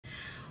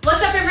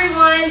What's up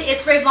everyone?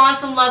 It's Rayvon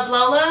from Luv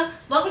Lola.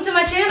 Welcome to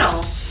my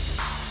channel.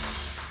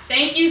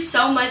 Thank you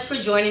so much for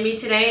joining me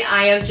today.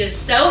 I am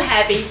just so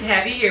happy to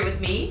have you here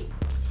with me.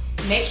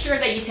 Make sure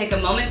that you take a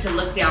moment to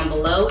look down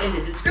below in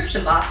the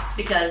description box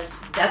because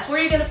that's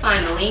where you're going to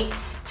find a link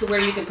to where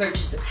you can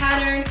purchase the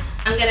pattern.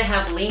 I'm going to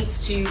have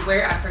links to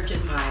where I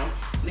purchase my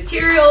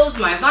materials,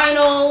 my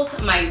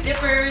vinyls, my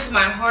zippers,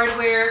 my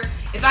hardware.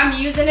 If I'm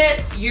using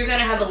it, you're going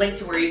to have a link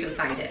to where you can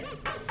find it.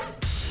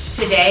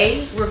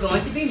 Today, we're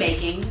going to be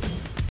making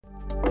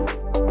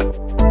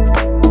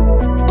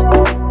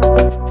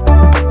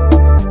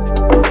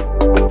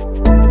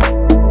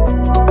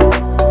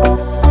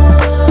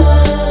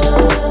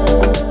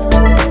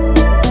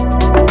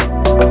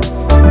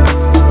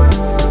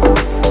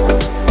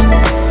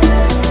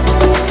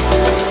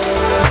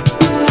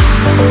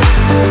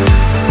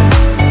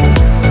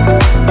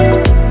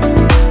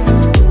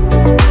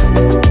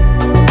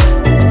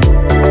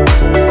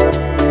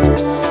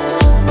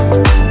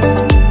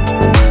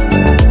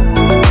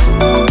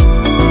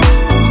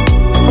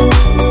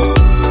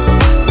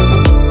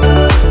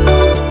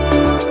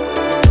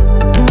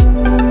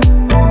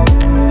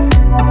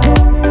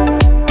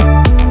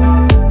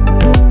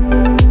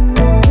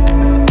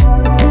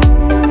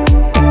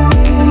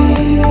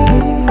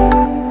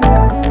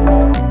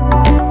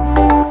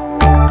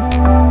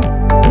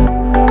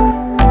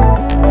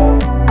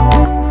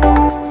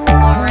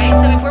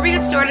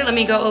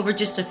go over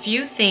just a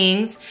few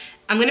things.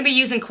 I'm going to be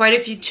using quite a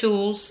few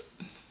tools.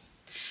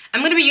 I'm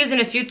going to be using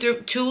a few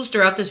tools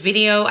throughout this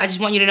video. I just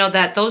want you to know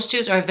that those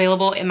tools are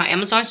available in my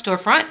Amazon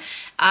storefront.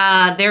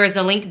 There is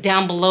a link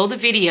down below the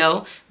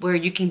video where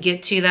you can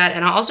get to that.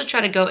 And I'll also try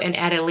to go and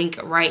add a link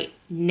right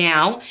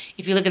now.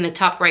 If you look in the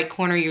top right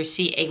corner, you'll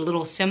see a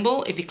little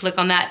symbol. If you click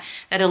on that,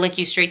 that'll link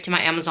you straight to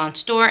my Amazon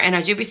store. And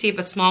I do receive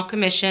a small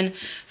commission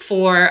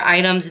for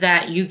items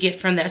that you get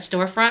from that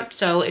storefront.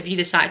 So if you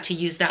decide to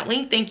use that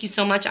link, thank you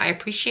so much. I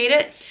appreciate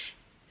it.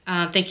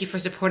 Thank you for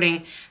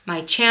supporting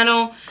my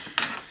channel.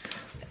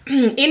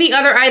 Any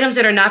other items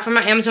that are not from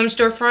my Amazon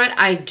storefront,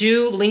 I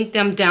do link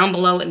them down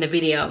below in the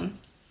video.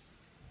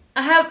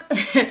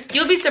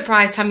 You'll be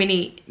surprised how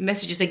many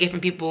messages I get from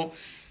people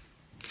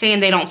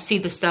saying they don't see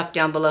the stuff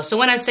down below. So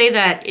when I say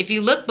that, if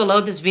you look below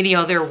this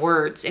video, there are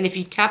words. And if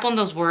you tap on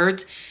those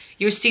words,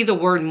 you'll see the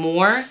word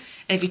more. And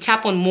if you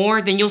tap on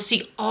more, then you'll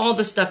see all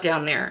the stuff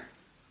down there.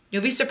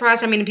 You'll be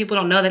surprised how many people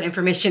don't know that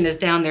information is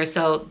down there.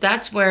 So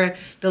that's where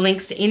the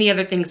links to any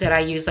other things that I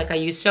use, like I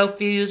use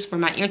Sewfuse for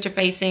my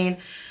interfacing.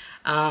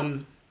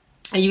 I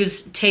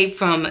use tape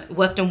from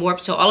Weft and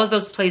Warp. So all of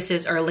those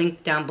places are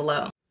linked down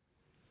below.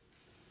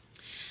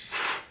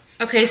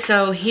 Okay,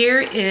 so here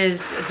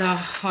is the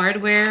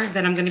hardware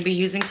that I'm going to be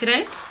using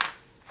today.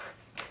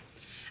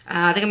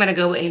 I think I'm going to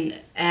go and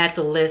add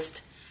the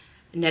list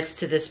next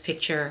to this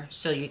picture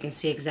so you can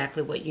see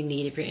exactly what you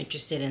need if you're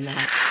interested in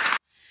that.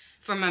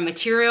 For my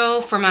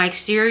material, for my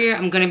exterior,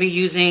 I'm going to be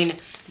using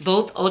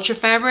both Ultra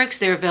Fabrics.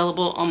 They're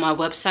available on my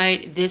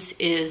website. This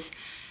is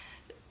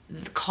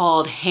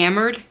called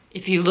Hammered.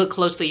 If you look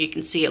closely, you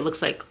can see it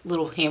looks like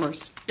little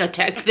hammers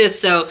attack this.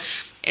 So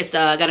it's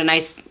got a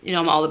nice, you know,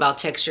 I'm all about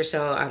texture,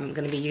 so I'm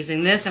going to be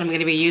using this. And I'm going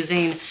to be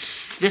using,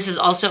 this is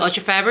also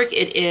Ultra Fabric.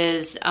 It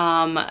is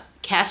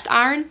cast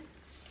iron.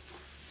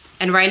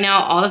 And right now,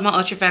 all of my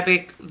Ultra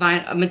Fabric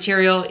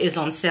material is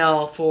on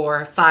sale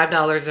for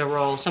 $5 a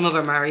roll. Some of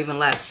them are even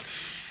less.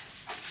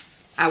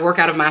 I work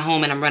out of my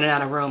home and I'm running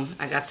out of room.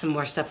 I got some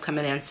more stuff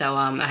coming in, so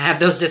I have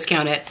those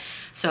discounted.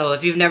 So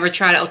if you've never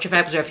tried Ultra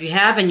Fabric, or if you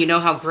have and you know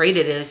how great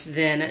it is,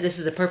 then this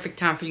is the perfect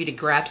time for you to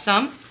grab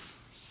some.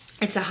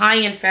 It's a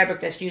high-end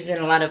fabric that's used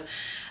in a lot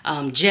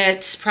of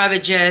jets,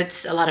 private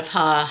jets, a lot of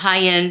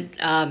high-end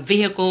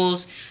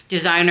vehicles,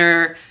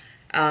 designer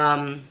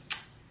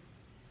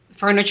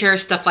furniture,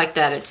 stuff like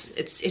that.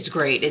 It's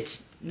great.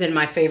 It's been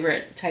my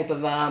favorite type of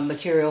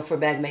material for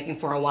bag making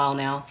for a while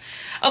now.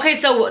 Okay,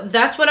 so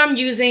that's what I'm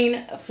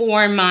using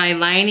for my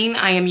lining.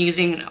 I am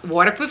using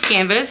waterproof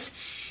canvas.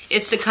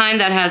 It's the kind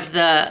that has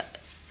the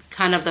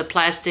kind of the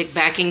plastic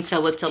backing,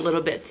 so it's a little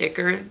bit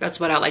thicker.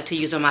 That's what I like to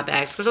use on my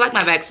bags because I like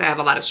my bags to have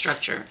a lot of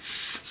structure.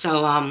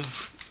 So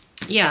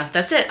yeah,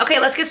 that's it. Okay,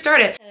 let's get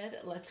started.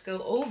 Let's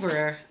go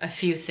over a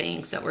few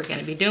things that we're going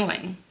to be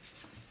doing.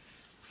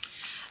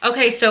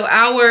 Okay, so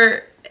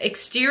our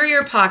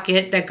exterior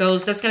pocket that's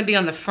going to be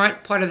on the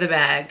front part of the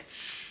bag.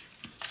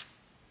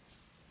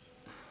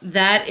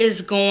 That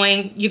is you're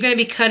going to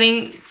be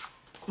cutting,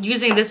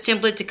 using this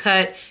template to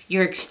cut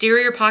your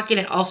exterior pocket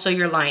and also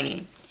your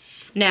lining.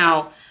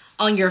 Now,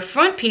 on your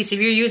front piece, if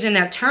you're using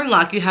that turn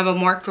lock, you have a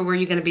mark for where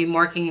you're going to be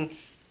marking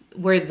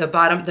where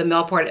the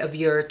male part of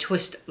your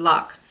twist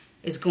lock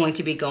is going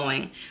to be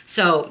going.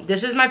 So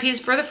this is my piece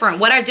for the front.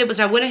 What I did was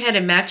I went ahead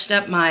and matched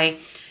up my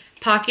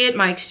pocket,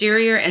 my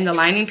exterior, and the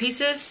lining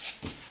pieces,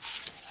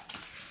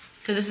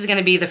 because this is going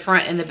to be the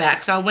front and the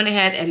back. So I went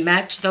ahead and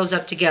matched those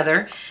up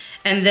together,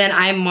 and then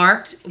I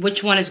marked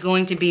which one is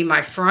going to be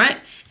my front,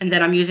 and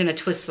then I'm using a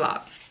twist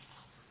lock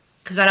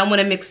because I don't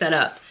want to mix that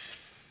up.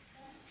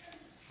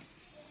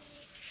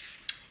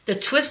 The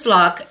twist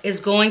lock is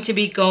going to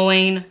be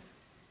going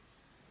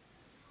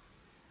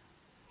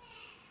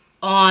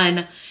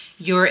on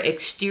your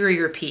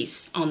exterior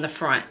piece on the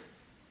front,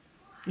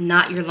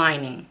 not your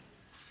lining.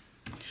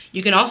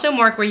 You can also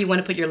mark where you want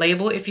to put your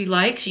label if you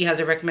like. She has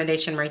a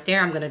recommendation right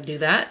there. I'm going to do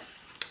that.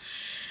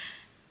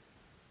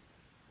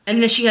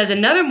 And then she has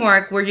another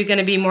mark where you're going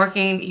to be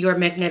marking your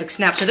magnetic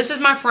snap. So this is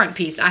my front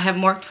piece. I have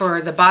marked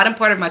for the bottom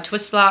part of my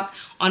twist lock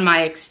on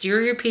my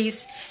exterior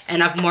piece,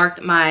 and I've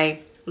marked my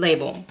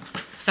label.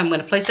 So I'm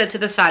going to place that to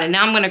the side. And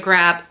now I'm going to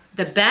grab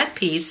the back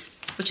piece,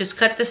 which is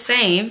cut the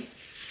same,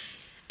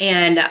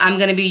 and I'm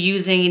going to be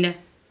using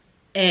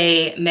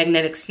a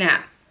magnetic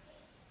snap.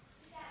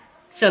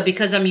 So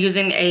because I'm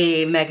using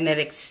a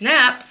magnetic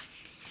snap,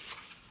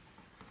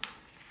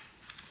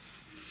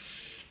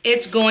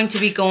 it's going to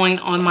be going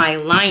on my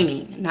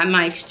lining, not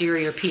my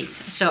exterior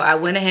piece. So I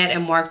went ahead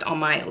and marked on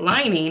my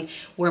lining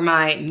where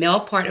my male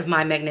part of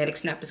my magnetic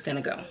snap is going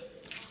to go.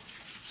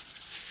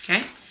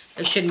 Okay?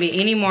 There shouldn't be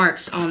any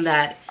marks on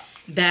that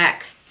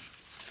back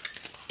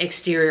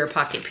exterior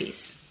pocket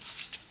piece.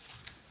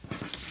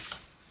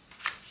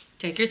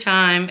 Take your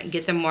time and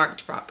get them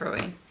marked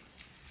properly.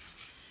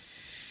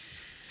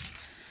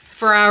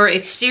 For our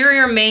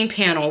exterior main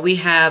panel, we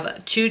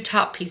have two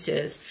top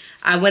pieces.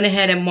 I went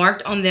ahead and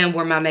marked on them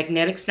where my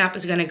magnetic snap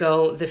is going to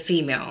go, the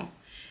female.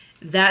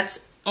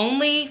 That's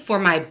only for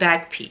my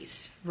back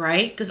piece,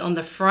 right? Because on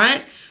the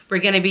front, we're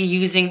going to be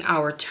using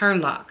our turn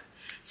lock.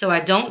 So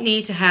I don't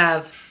need to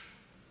have,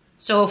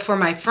 so for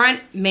my front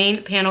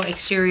main panel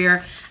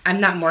exterior, I'm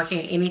not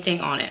marking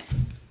anything on it.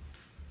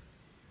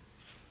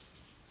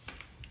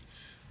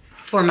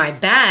 For my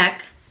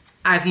back,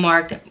 I've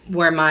marked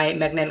where my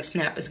magnetic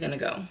snap is going to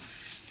go.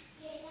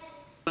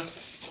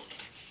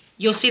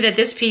 You'll see that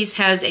this piece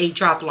has a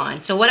drop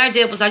line. So what I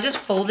did was I just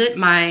folded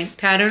my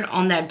pattern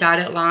on that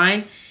dotted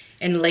line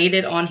and laid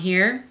it on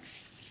here.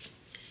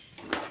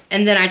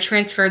 And then I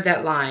transferred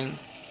that line.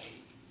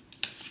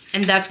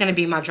 And that's going to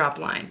be my drop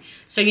line.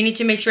 So you need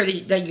to make sure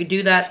that you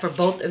do that for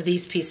both of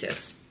these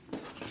pieces.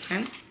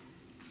 Okay?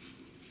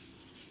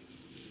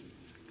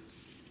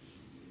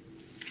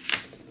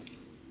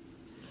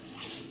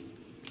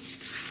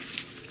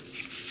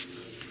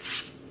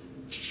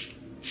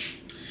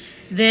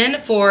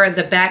 Then for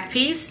the back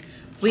piece,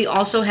 we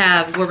also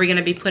have where we're going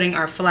to be putting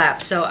our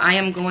flap. So I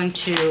am going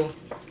to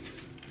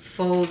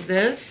fold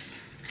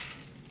this.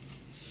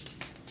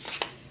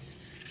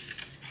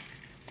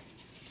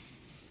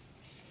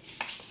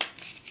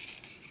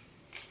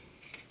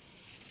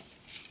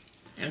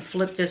 And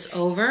flip this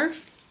over.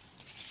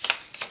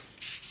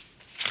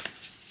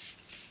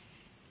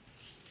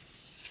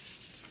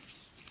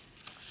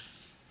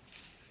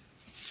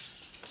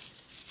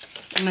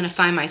 I'm going to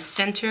find my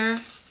center.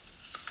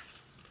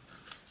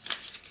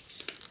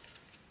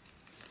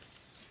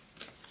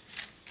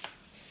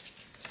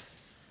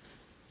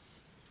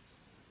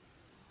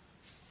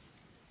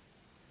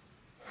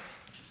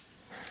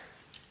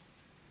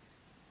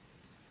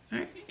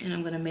 And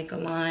I'm going to make a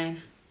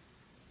line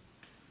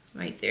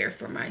right there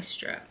for my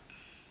strap.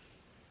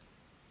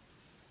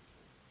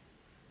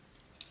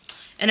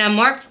 And I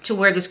marked to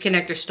where this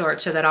connector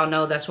starts so that I'll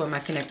know that's where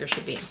my connector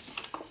should be.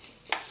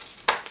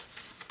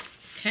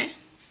 Okay.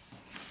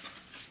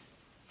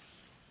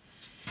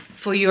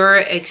 For your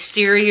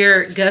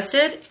exterior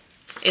gusset,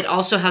 it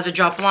also has a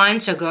drop line,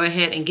 so go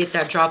ahead and get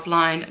that drop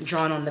line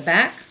drawn on the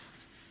back.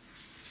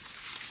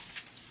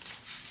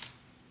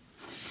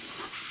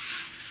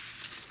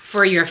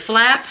 For your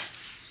flap,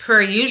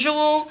 per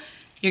usual,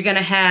 you're going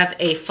to have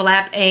a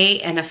flap A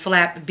and a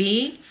flap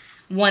B.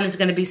 One is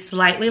going to be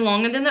slightly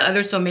longer than the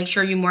other, so make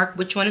sure you mark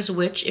which one is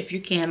which if you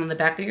can on the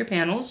back of your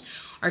panels,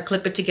 or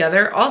clip it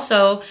together.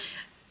 Also,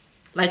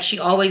 like she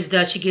always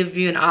does, she gives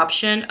you an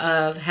option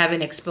of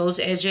having exposed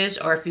edges,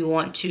 or if you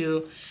want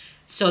to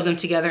sew them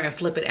together and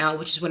flip it out,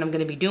 which is what I'm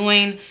going to be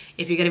doing.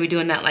 If you're going to be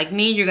doing that like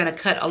me, you're going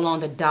to cut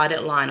along the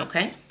dotted line,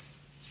 okay?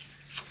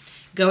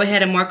 Go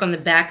ahead and mark on the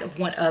back of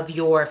one of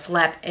your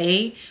flap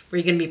A where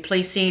you're going to be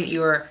placing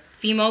your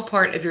female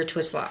part of your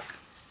twist lock.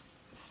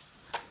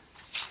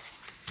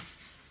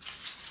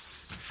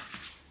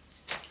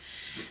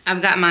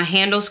 I've got my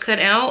handles cut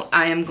out.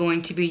 I am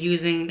going to be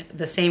using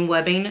the same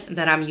webbing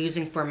that I'm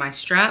using for my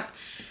strap.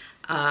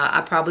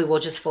 I probably will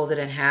just fold it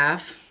in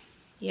half.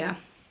 Yeah.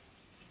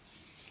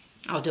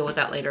 I'll deal with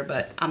that later,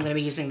 but I'm going to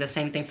be using the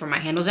same thing for my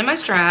handles and my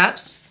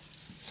straps.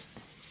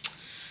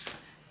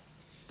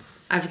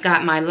 I've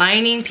got my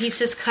lining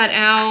pieces cut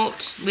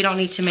out. We don't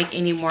need to make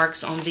any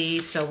marks on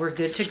these, so we're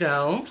good to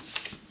go.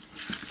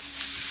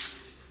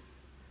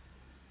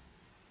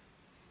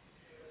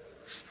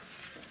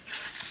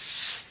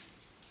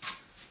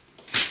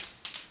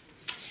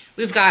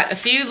 We've got a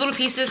few little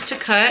pieces to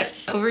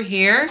cut over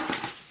here.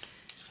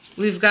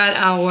 We've got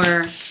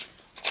our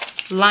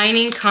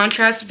lining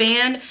contrast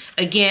band.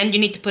 Again, you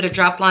need to put a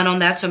drop line on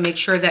that, so make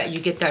sure that you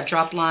get that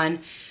drop line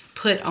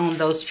put on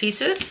those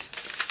pieces.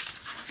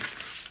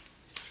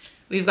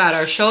 We've got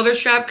our shoulder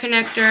strap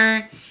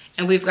connector,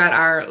 and we've got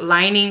our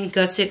lining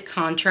gusset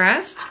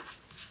contrast.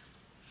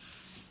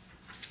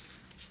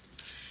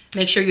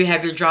 Make sure you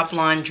have your drop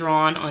line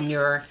drawn on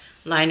your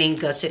lining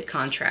gusset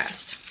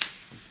contrast.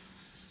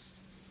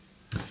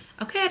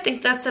 Okay, I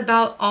think that's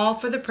about all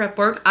for the prep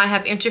work. I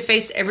have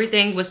interfaced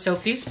everything with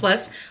Sewfuse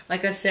Plus.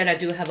 Like I said, I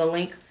do have a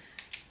link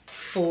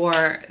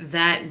for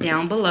that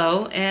down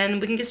below,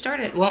 and we can get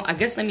started. Well, I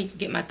guess let me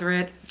get my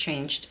thread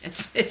changed.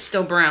 It's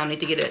still brown.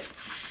 Need to get it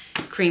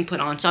cream put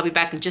on. So I'll be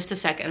back in just a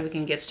second and we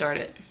can get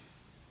started.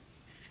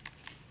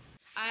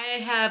 I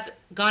have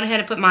gone ahead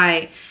and put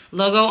my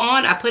logo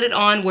on. I put it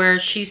on where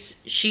she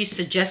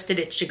suggested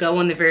it should go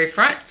on the very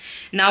front.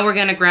 Now we're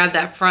gonna grab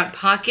that front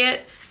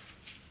pocket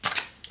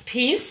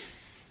piece.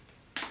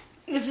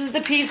 This is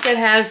the piece that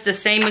has the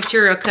same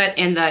material cut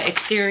in the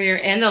exterior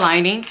and the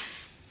lining.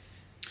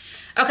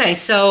 Okay,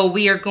 so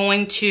we are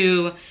going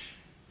to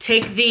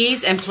take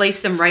these and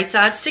place them right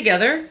sides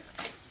together.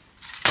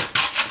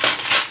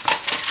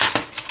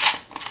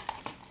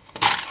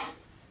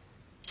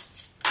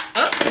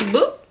 Oh,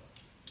 boop.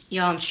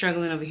 Y'all, I'm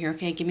struggling over here.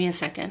 Okay, give me a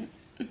second.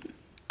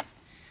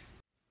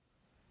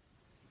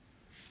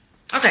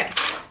 Okay,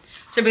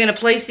 so we're gonna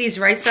place these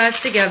right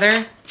sides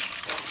together.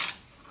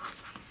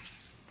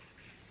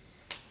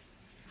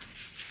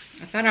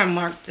 I thought I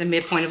marked the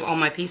midpoint of all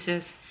my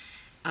pieces.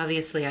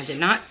 Obviously, I did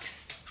not.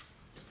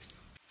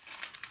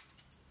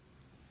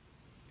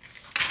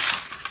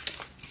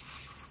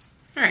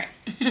 All right,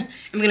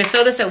 I'm gonna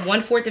sew this at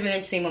 1/4 of an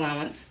inch seam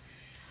allowance.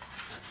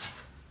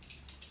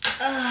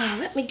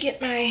 Let me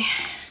get my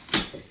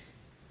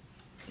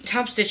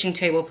top stitching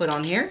table put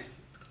on here.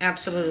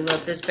 Absolutely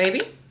love this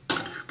baby.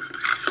 I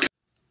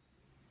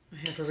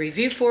have a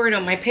review for it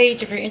on my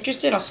page if you're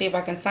interested. I'll see if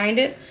I can find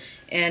it.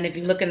 And if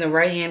you look in the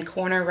right hand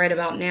corner right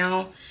about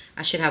now,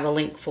 I should have a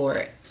link for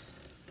it.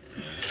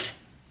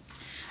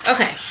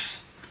 Okay.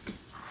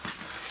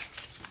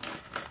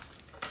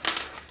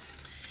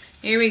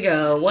 Here we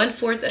go.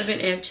 1/4 of an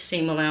inch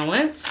seam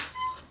allowance.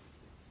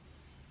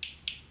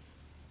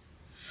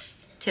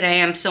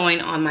 Today I'm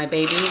sewing on my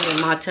baby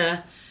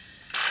YAMATA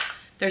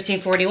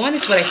 1341.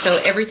 It's what I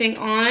sew everything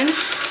on.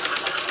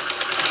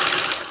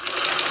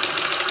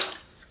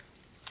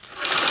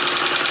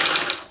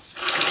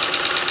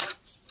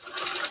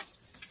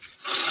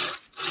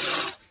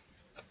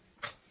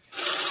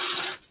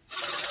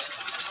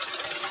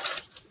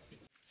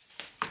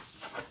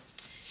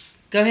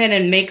 Go ahead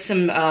and make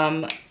some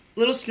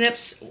little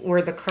snips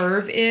where the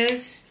curve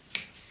is.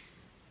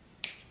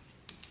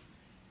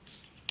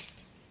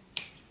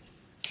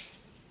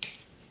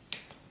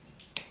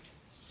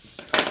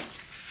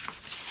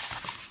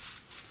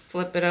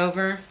 Flip it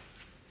over.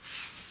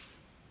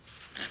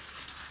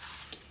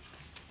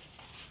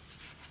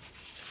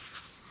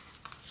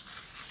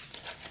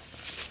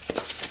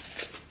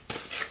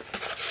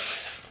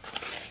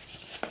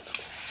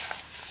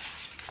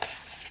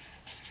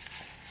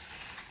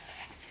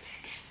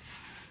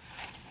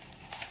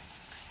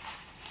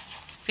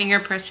 Finger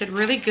press it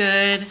really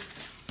good.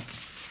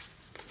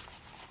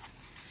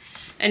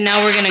 And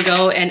now we're gonna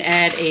go and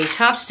add a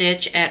top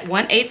stitch at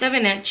 1/8 of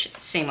an inch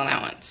seam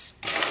allowance.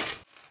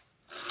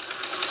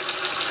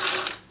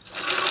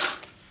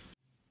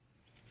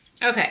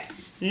 Okay,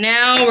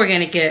 now we're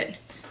gonna get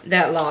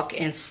that lock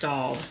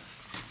installed.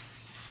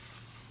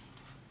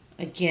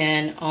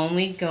 Again,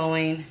 only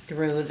going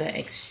through the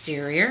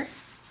exterior.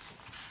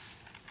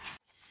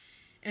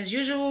 As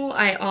usual,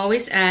 I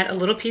always add a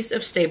little piece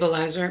of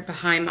stabilizer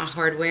behind my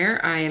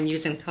hardware. I am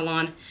using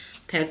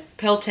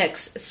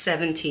Peltex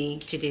 70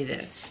 to do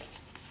this.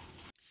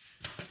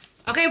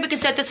 Okay, we can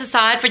set this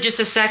aside for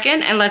just a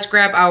second and let's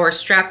grab our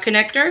strap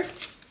connector.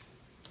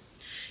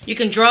 You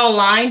can draw a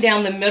line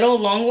down the middle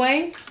long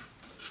way.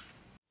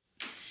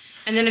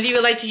 And then if you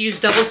would like to use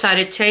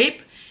double-sided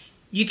tape,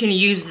 you can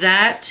use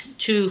that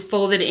to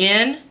fold it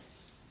in.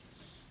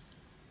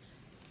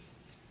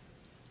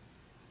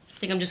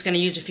 I think I'm just going to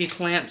use a few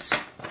clamps.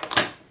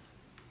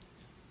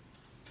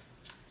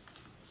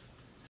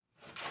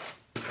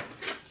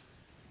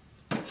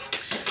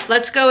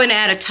 Let's go and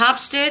add a top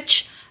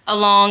stitch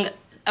around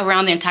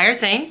the entire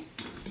thing.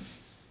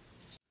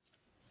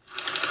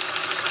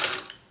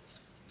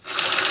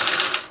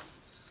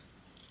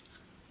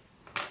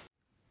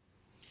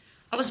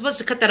 I was supposed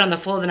to cut that on the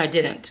fold and I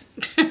didn't.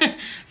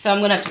 So I'm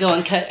going to have to go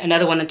and cut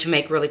another one to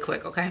make really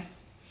quick, okay?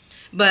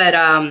 But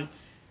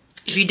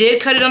if you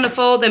did cut it on the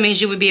fold, that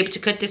means you would be able to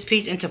cut this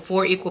piece into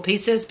 4 equal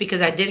pieces.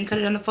 Because I didn't cut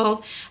it on the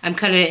fold, I'm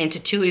cutting it into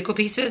 2 equal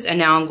pieces, and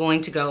now I'm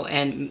going to go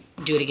and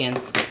do it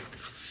again.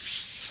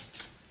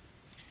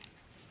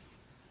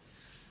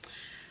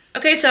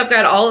 Okay, so I've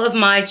got all of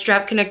my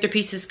strap connector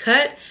pieces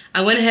cut.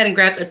 I went ahead and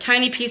grabbed a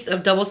tiny piece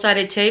of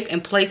double-sided tape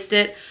and placed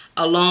it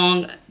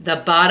along the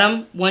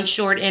bottom, one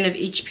short end of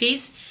each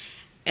piece.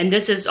 And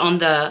this is on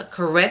the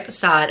correct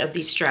side of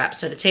these straps.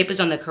 So the tape is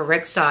on the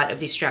correct side of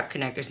these strap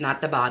connectors,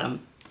 not the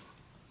bottom.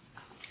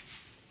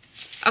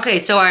 Okay,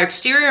 so our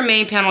exterior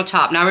main panel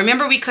top. Now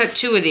remember we cut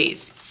 2 of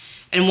these.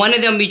 And one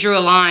of them we drew a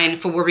line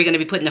for where we're going to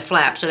be putting the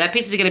flap. So that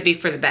piece is going to be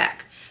for the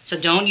back. So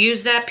don't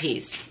use that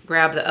piece.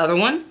 Grab the other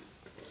one.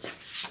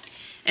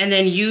 And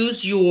then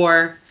use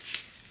your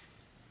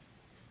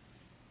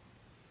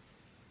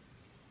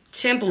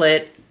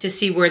template to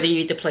see where you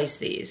need to place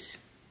these.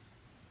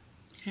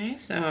 Okay,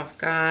 so I've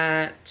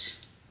got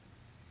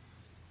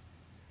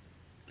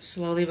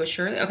slowly but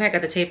surely. Okay, I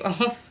got the tape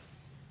off.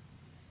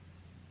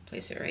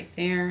 Place it right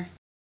there.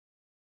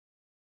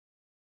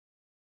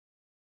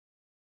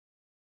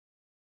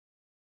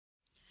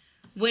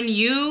 When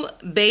you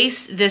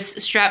base this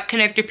strap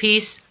connector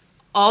piece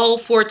all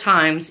 4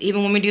 times,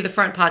 even when we do the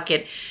front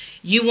pocket,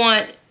 you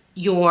want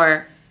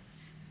your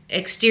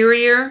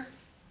exterior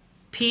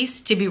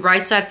piece to be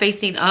right side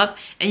facing up,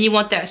 and you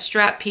want that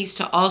strap piece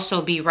to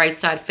also be right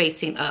side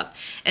facing up.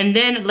 And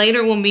then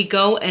later when we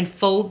go and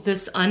fold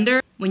this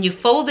under, when you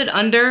fold it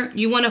under,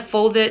 you want to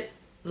fold it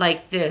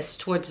like this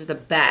towards the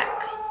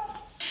back.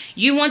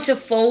 You want to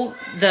fold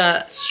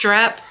the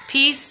strap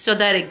piece so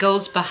that it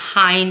goes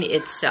behind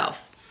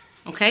itself.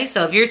 Okay,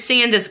 so if you're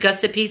seeing this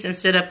gusset piece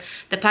instead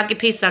of the pocket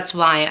piece, that's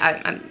why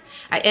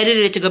I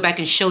edited it to go back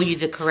and show you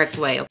the correct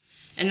way.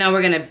 And now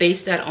we're gonna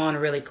base that on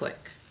really quick.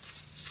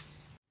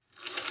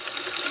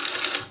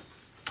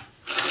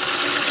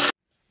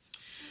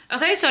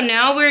 Okay, so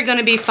now we're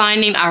gonna be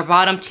finding our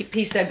bottom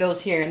piece that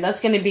goes here, and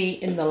that's gonna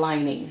be in the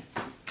lining.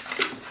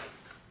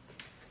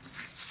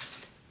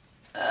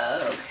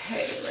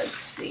 Okay, let's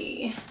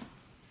see.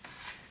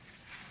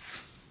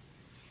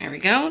 There we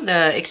go,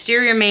 the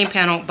exterior main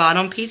panel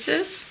bottom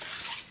pieces.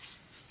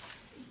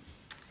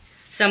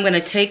 So I'm gonna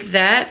take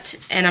that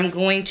and I'm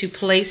going to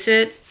place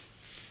it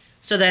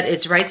so that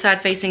it's right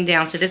side facing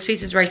down. So this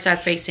piece is right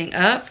side facing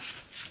up.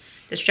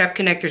 The strap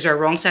connectors are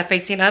wrong side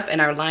facing up,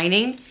 and our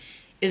lining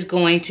is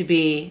going to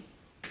be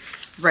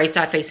right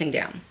side facing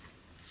down.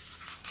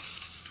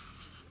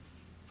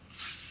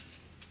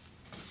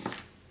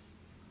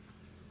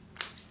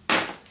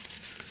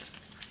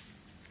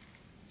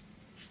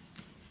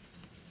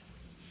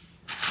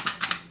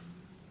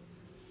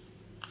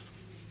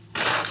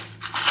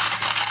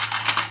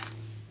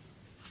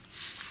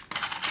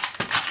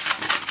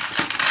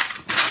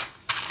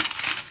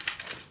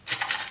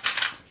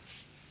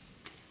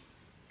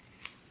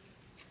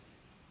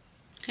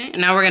 Okay,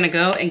 and now we're gonna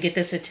go and get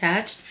this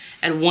attached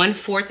at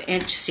 1/4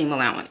 inch seam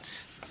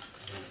allowance.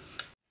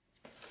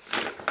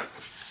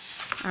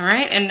 All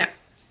right, and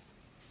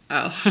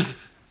okay,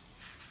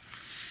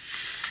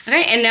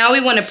 and now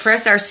we want to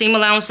press our seam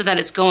allowance so that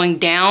it's going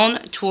down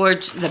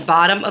towards the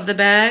bottom of the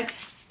bag.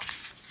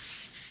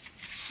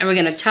 And we're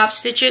gonna top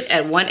stitch it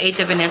at 1/8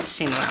 of an inch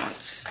seam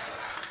allowance.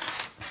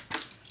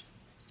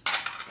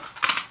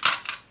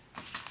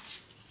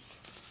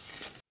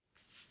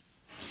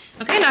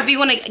 Okay, now if you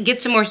want to get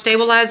some more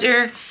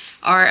stabilizer,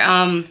 or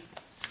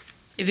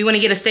if you want to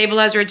get a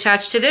stabilizer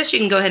attached to this, you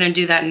can go ahead and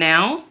do that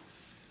now.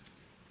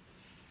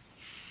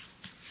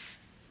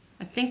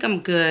 I think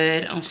I'm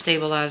good on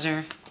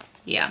stabilizer.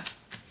 Yeah.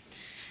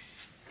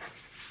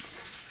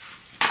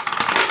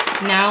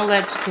 Now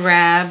let's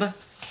grab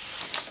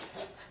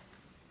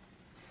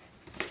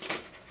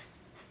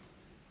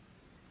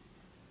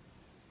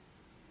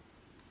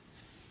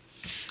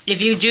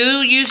if you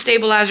do use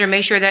stabilizer,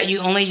 make sure that you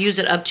only use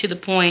it up to the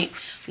point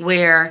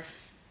where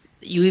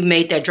you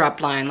made that drop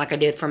line like I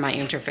did for my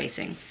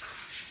interfacing.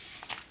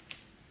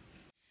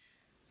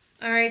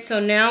 All right, so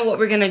now what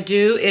we're gonna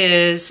do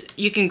is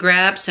you can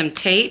grab some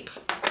tape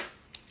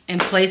and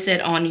place it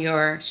on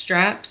your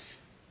straps.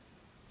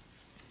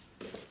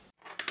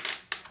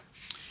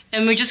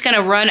 And we're just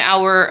gonna run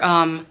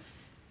our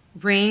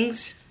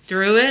rings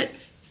through it.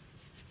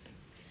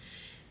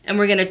 And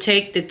we're gonna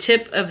take the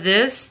tip of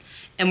this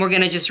and we're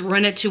gonna just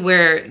run it to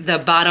where the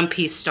bottom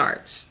piece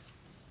starts.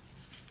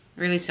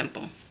 Really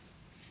simple.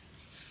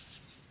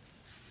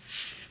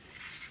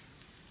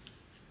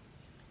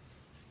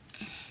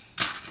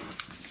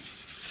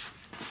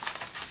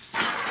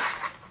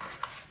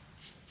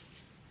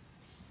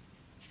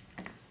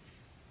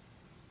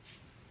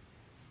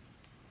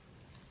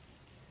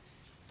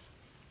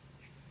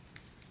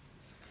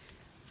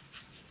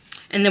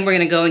 And then we're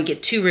gonna go and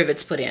get 2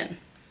 rivets put in.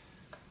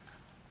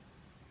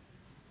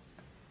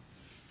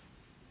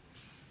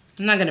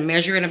 I'm not gonna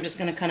measure it, I'm just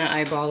gonna kinda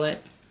eyeball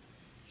it.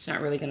 It's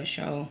not really gonna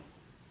show.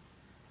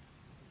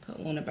 Put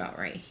one about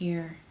right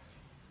here,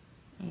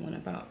 and one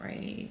about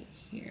right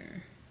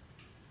here.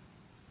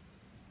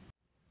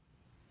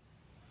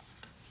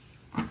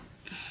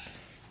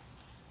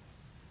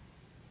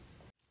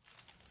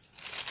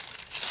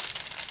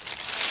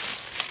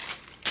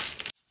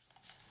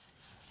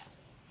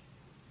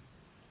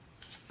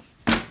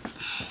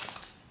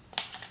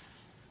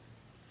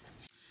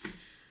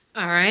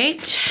 All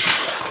right,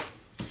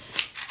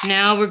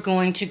 now we're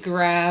going to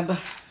grab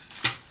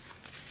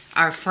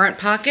our front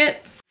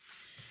pocket,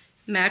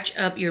 match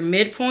up your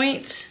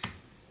midpoints.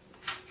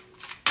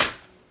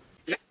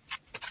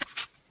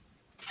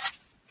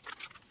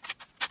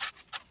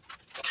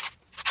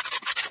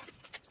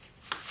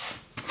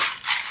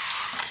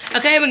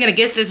 Okay, we're gonna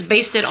get this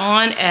basted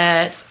on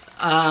at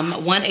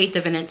 1/8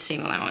 of an inch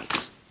seam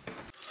allowance.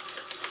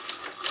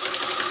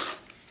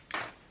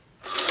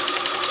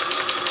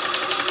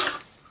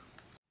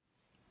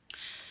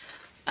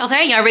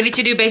 Okay, y'all ready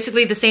to do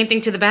basically the same thing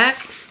to the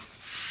back?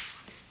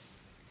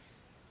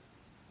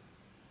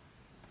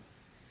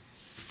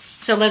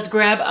 So let's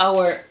grab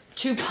our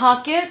 2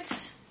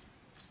 pockets.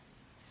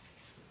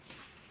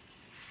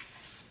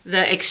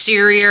 the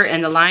exterior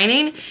and the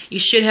lining, you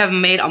should have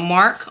made a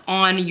mark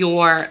on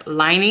your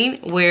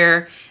lining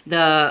where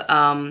the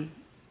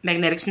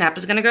magnetic snap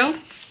is gonna go.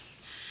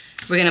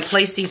 We're gonna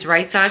place these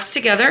right sides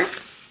together.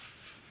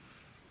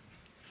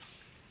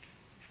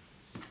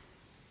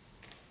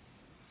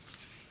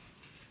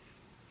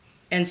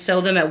 And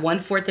sew them at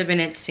 1/4 of an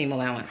inch seam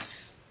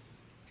allowance.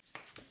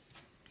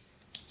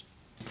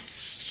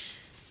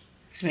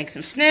 Let's make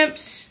some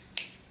snips.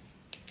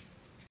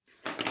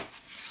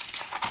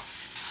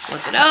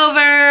 Flip it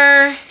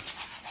over.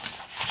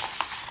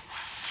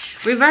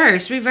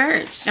 Reverse,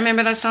 reverse.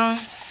 Remember that song?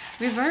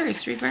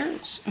 Reverse,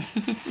 reverse.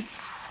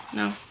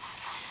 No,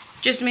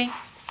 just me.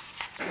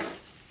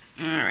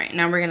 All right,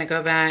 now we're gonna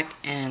go back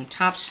and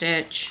top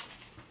stitch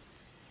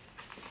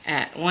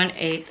at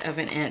 1/8 of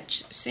an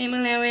inch seam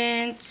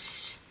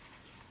allowance.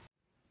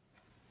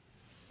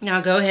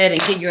 Now go ahead and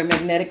get your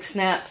magnetic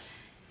snap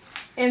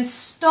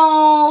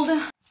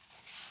installed.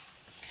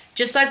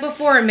 Just like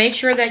before, make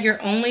sure that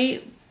you're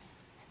only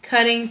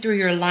cutting through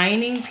your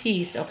lining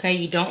piece, okay?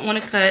 You don't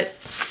want to cut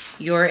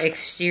your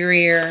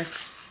exterior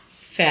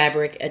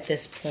fabric at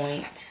this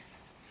point.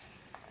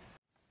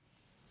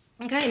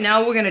 Okay,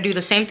 now we're going to do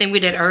the same thing we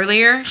did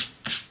earlier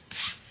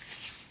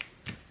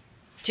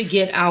to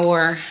get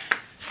our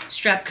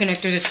strap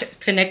connectors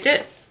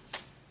connected.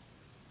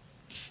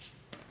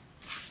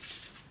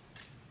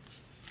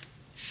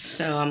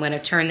 So I'm going to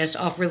turn this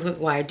off real quick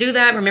while I do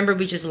that. Remember,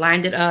 we just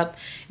lined it up,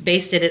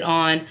 basted it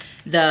on.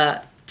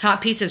 The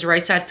top piece is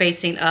right side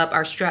facing up.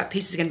 Our strap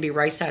piece is going to be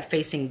right side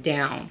facing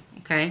down,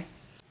 okay?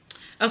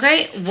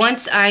 Okay,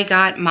 once I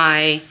got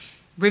my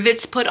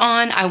rivets put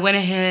on, I went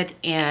ahead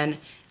and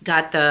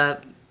got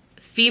the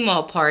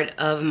female part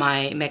of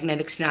my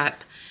magnetic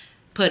snap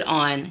put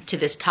on to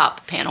this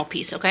top panel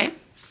piece, okay?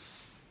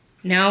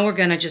 Now we're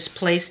gonna just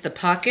place the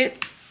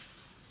pocket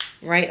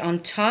right on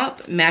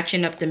top,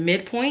 matching up the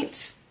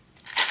midpoints.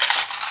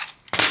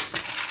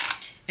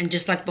 And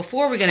just like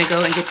before, we're gonna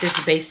go and get this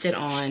basted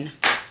on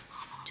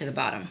to the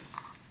bottom.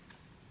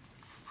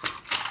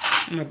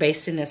 And we're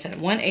basting this at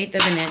 1/8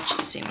 of an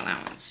inch seam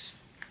allowance.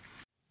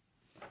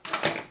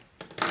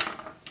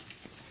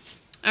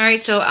 All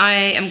right, so I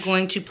am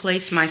going to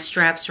place my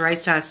straps right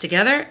sides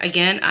together.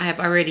 Again, I have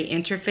already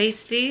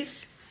interfaced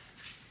these.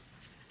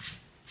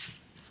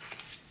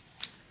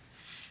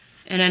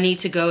 And I need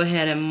to go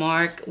ahead and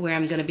mark where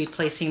I'm going to be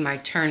placing my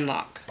turn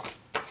lock.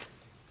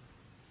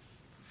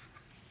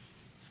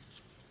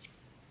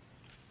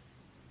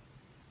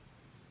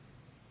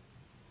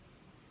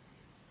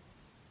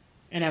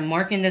 And I'm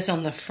marking this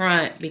on the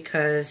front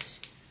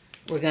because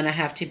we're going to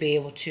have to be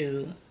able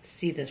to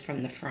see this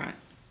from the front.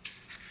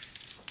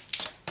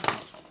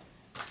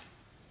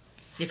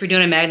 If you're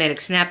doing a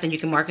magnetic snap, then you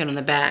can mark it on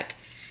the back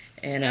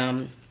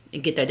and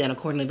get that done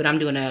accordingly. But I'm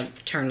doing a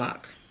turn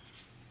lock.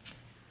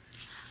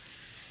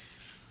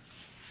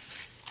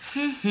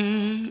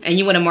 And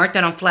you want to mark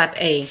that on flap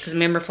A, because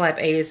remember flap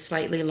A is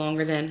slightly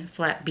longer than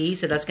flap B,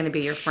 so that's going to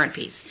be your front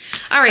piece.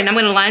 All right, and I'm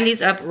going to line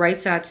these up right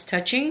sides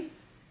touching.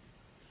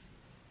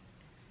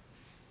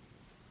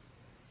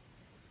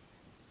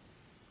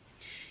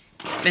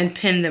 And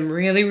pin them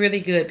really, really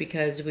good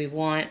because we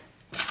want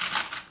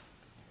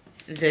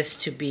this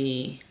to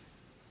be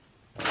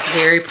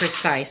very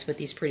precise with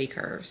these pretty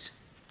curves.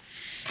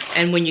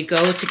 And when you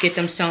go to get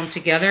them sewn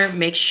together,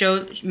 make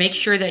sure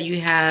that you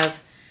have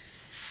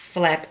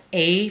flap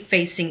A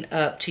facing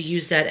up to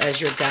use that as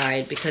your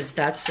guide, because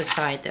that's the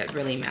side that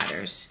really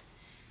matters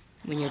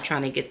when you're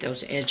trying to get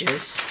those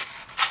edges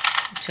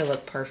to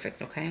look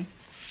perfect, okay?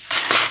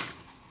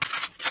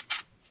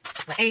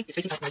 Flap A is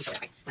facing up.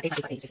 Flap A is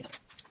facing up.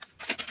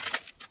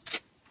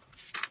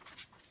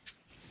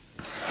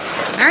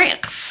 All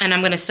right, and I'm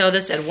going to sew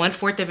this at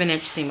 1/4 of an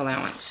inch seam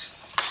allowance.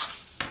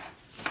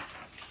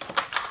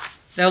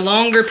 The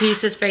longer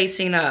piece is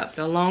facing up.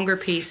 The longer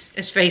piece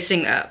is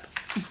facing up.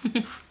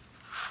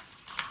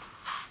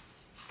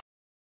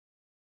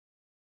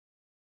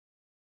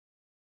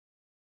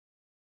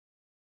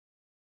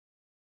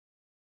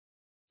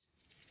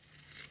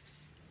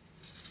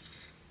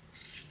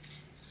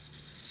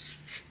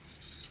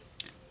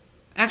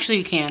 Actually,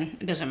 you can.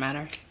 It doesn't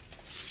matter.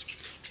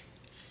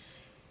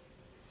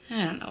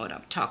 I don't know what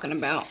I'm talking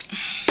about.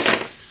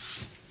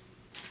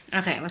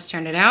 Okay, let's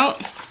turn it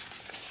out.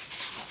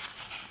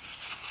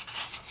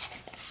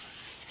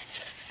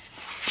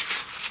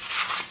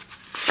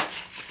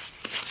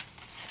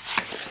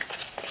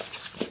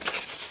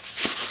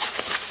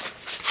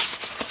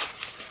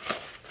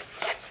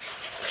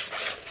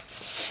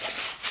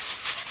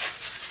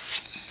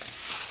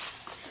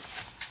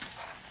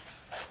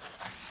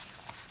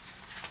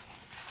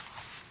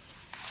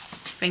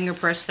 Finger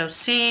press those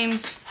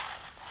seams.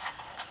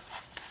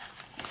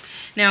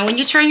 Now, when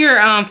you turn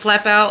your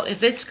flap out,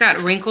 if it's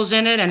got wrinkles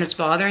in it and it's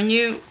bothering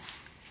you,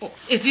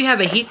 if you have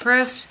a heat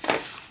press,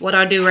 what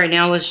I'll do right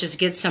now is just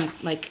get some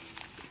like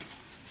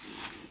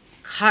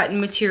cotton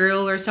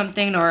material or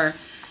something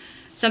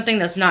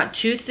that's not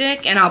too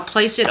thick, and I'll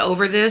place it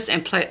over this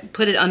and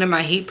put it under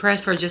my heat press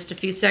for just a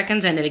few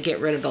seconds, and it'll get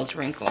rid of those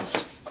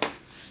wrinkles.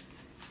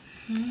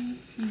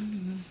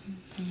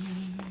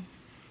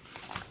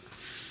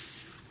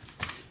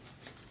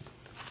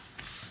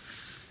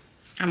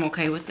 I'm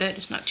okay with it.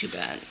 It's not too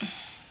bad.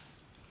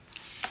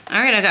 All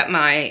right, I got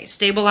my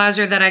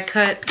stabilizer that I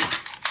cut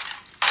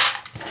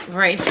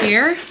right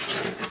here.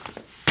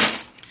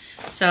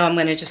 So I'm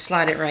gonna just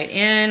slide it right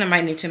in. I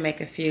might need to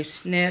make a few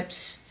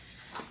snips.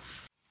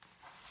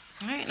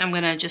 All right, and I'm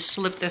gonna just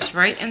slip this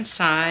right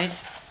inside.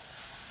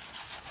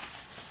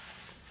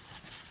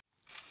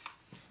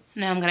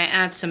 Now I'm gonna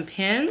add some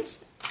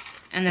pins,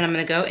 and then I'm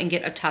gonna go and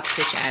get a top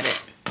stitch added.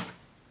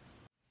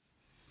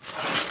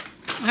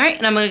 All right,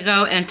 and I'm gonna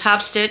go and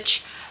top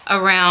stitch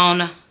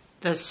around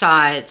the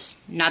sides,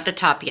 not the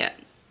top yet,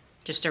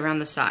 just around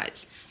the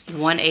sides.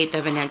 1/8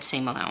 of an inch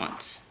seam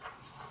allowance.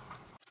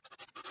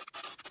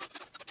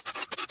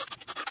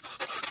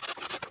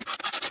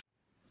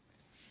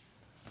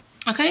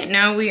 Okay,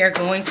 now we are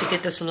going to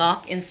get this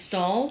lock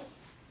installed.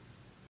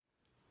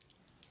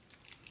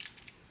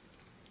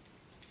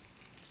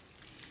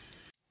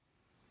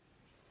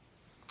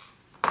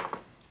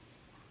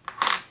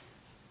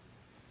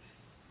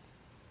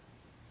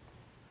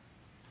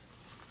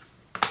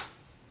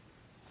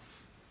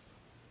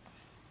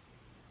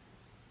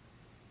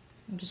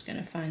 I'm just going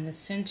to find the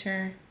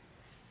center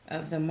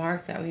of the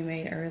mark that we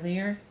made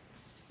earlier.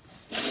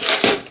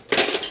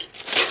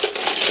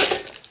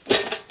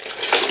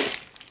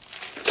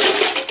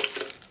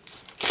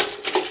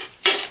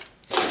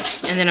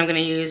 And then I'm going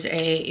to use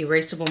a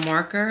erasable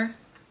marker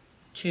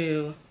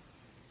to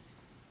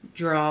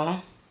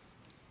draw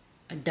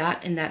a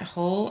dot in that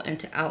hole and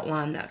to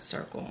outline that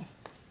circle.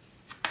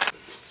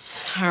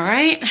 All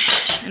right,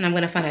 and I'm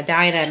going to find a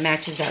die that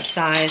matches that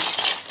size.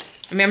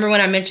 Remember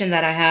when I mentioned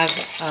that I have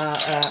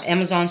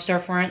Amazon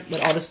storefront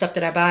with all the stuff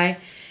that I buy?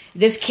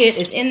 This kit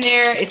is in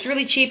there. It's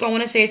really cheap. I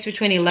want to say it's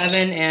between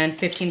 $11 and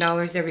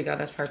 $15. There we go.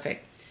 That's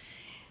perfect.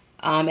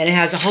 And it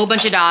has a whole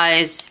bunch of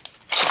dies.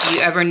 If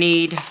you ever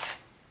need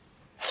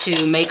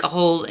to make a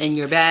hole in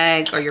your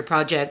bag or your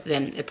project,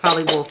 then it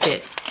probably will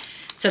fit.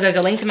 So there's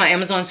a link to my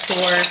Amazon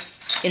store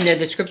in the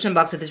description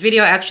box of this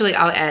video. Actually,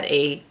 I'll add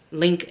a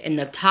link in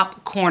the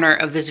top corner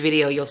of this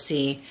video. You'll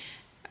see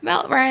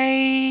about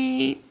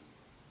right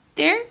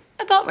there,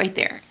 about right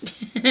there.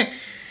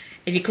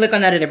 If you click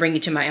on that, it'll bring you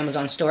to my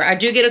Amazon store. I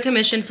do get a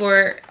commission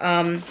for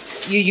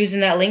you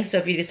using that link, so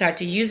if you decide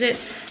to use it,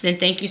 then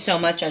thank you so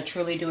much. I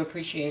truly do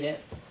appreciate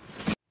it.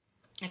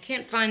 I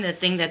can't find the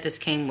thing that this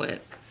came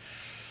with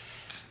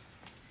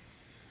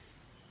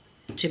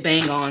to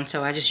bang on,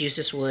 so I just use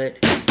this wood.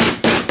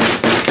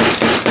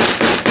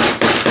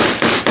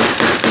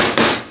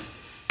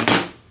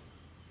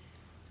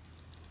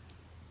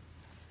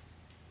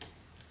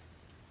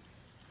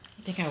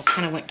 I think I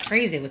kind of went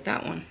crazy with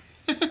that one.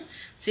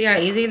 See how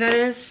easy that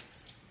is?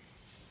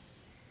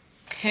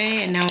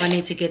 Okay, and now I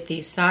need to get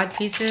these side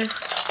pieces.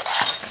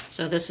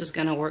 So this is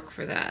gonna work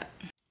for that.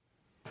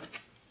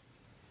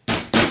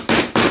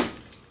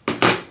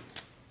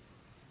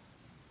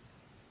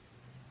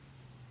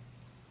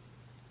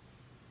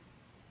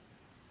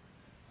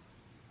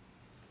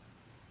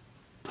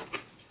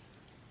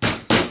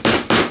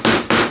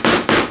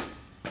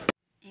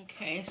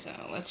 Okay, so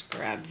let's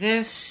grab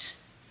this.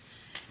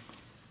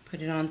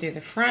 Put it on through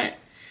the front.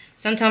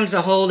 Sometimes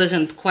the hole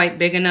isn't quite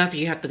big enough.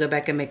 You have to go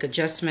back and make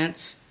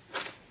adjustments.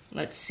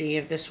 Let's see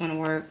if this one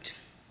worked.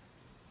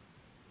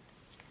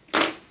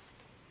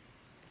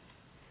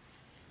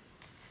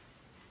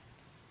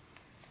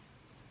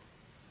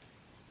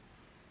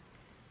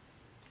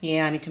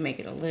 Yeah, I need to make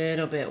it a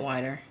little bit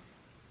wider.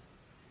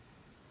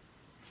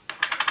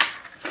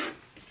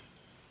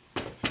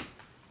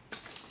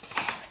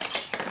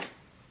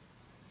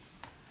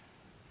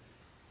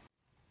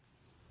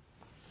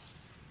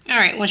 All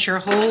right, once your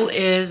hole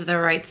is the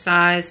right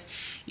size,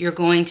 you're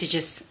going to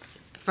just,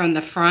 from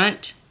the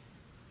front,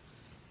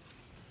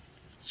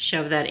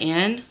 shove that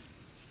in,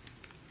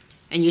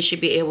 and you should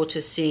be able to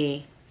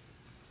see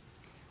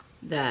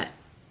that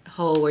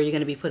hole where you're going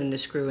to be putting the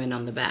screw in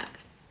on the back,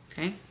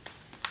 okay?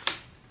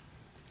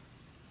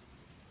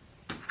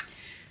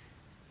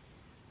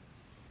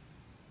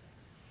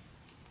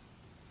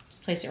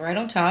 Just place it right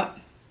on top.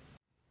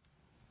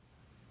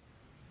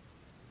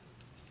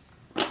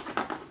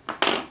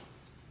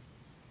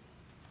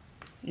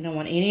 You don't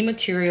want any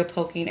material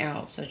poking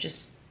out, so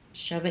just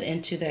shove it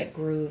into that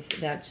groove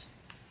that's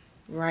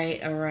right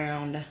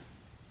around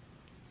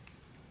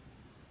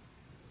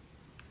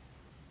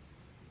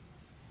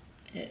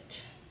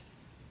it.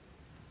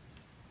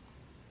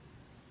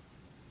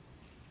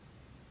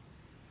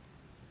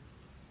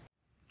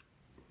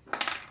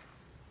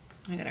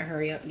 I gotta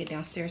hurry up and get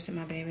downstairs to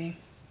my baby.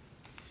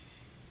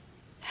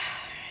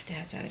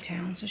 Dad's out of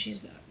town, so she's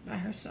by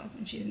herself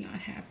and she's not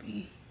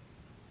happy.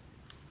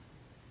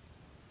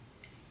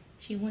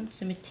 She wants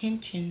some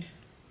attention.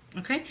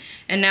 Okay,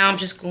 and now I'm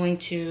just going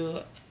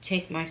to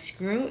take my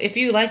screw. If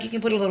you like, you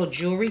can put a little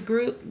jewelry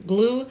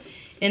glue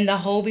in the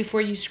hole before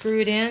you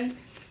screw it in.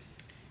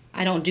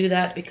 I don't do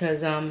that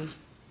because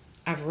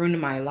I've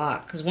ruined my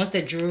lock. Because once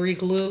the jewelry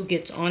glue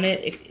gets on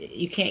it,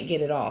 you can't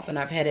get it off. And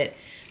I've had it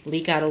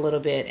leak out a little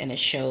bit and it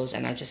shows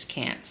and I just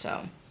can't.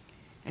 So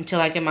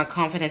until I get my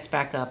confidence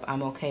back up,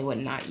 I'm okay with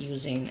not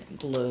using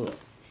glue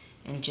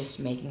and just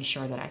making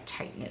sure that I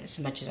tighten it as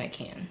much as I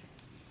can.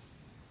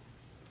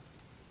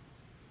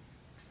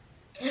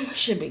 And it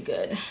should be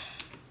good.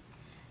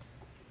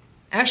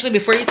 Actually,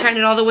 before you tighten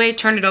it all the way,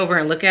 turn it over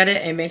and look at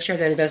it and make sure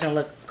that it doesn't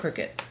look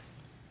crooked.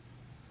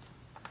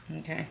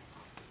 Okay?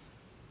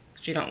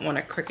 Because you don't want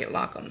a crooked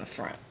lock on the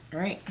front,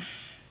 right?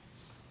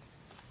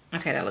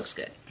 Okay, that looks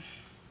good.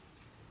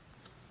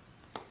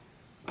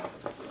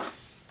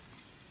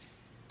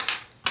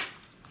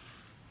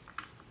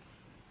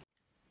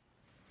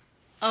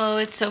 Oh,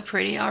 it's so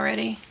pretty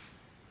already.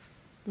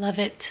 Love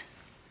it.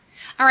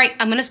 All right,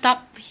 I'm gonna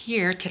stop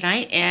here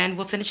tonight and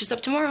we'll finish this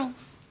up tomorrow.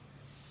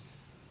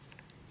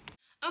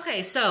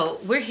 Okay, so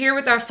we're here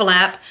with our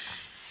flap.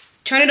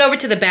 Turn it over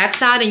to the back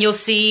side and you'll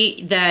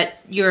see that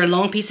your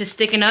long piece is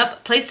sticking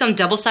up. Place some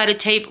double-sided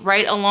tape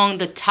right along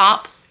the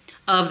top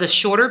of the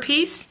shorter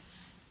piece.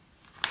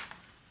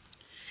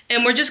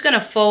 And we're just gonna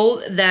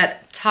fold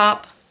that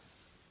top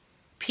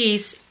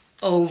piece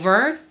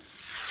over.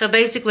 So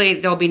basically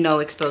there'll be no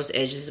exposed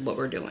edges is what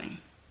we're doing.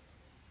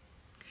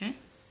 Okay.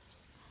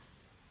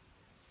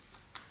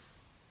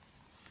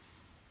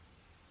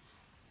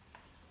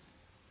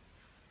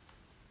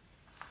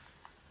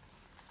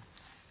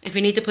 If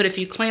you need to put a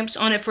few clamps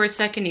on it for a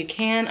second, you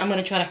can. I'm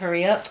gonna try to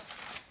hurry up.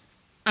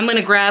 I'm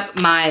gonna grab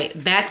my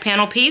back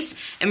panel piece,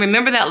 and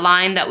remember that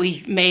line that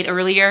we made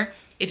earlier?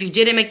 If you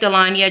didn't make the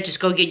line yet, just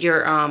go get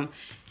your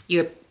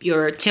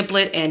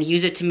template and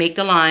use it to make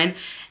the line.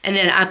 And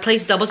then I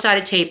placed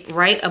double-sided tape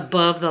right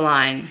above the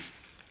line.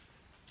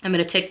 I'm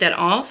gonna take that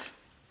off.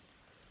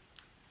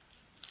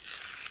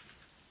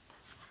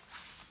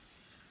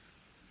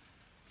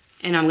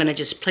 And I'm gonna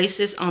just place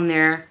this on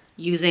there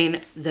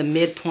using the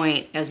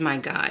midpoint as my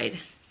guide.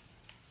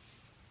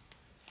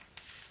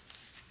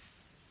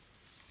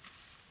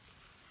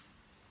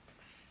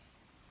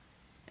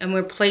 And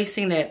we're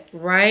placing it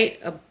right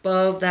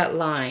above that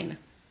line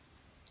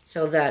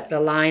so that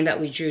the line that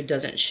we drew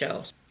doesn't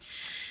show.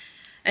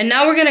 And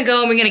now we're gonna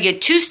go and we're gonna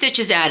get 2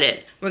 stitches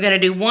added. We're gonna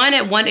do one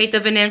at 1/8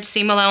 of an inch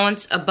seam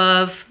allowance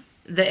above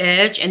the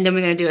edge, and then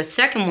we're gonna do a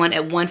second one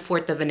at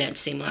 1/4 of an inch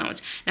seam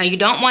allowance. Now you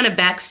don't want to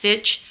back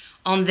stitch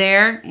on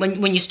there.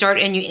 When you start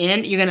and you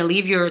end, you're gonna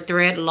leave your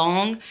thread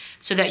long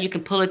so that you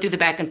can pull it through the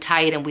back and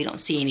tie it and we don't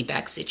see any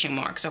back stitching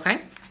marks,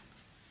 okay?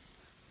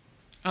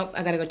 Oh,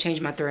 I gotta go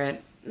change my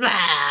thread.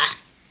 Ah.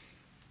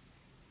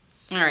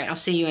 All right, I'll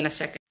see you in a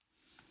second.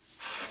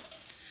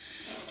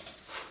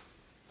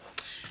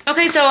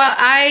 Okay, so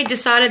I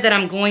decided that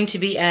I'm going to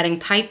be adding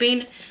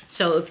piping.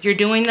 So if you're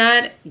doing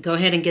that, go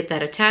ahead and get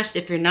that attached.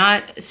 If you're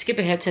not, skip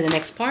ahead to the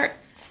next part.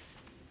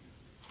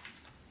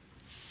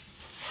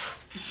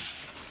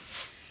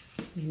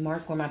 Let me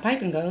mark where my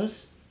piping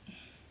goes.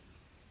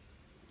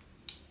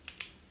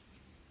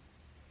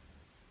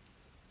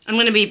 I'm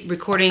going to be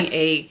recording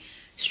a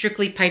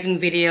strictly piping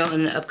video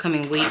in the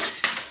upcoming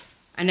weeks.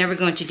 I never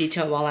go into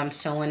detail while I'm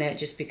sewing it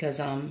just because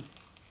I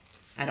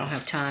don't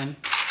have time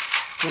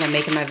when I'm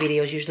making my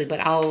videos usually, but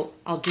I'll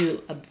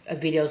do a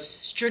video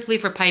strictly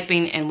for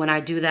piping, and when I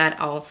do that,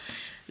 I'll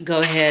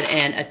go ahead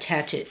and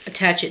attach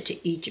it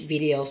to each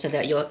video so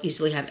that you'll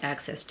easily have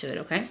access to it,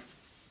 okay?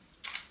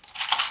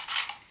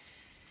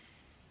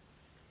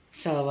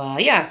 So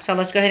yeah, so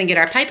let's go ahead and get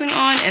our piping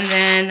on, and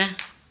then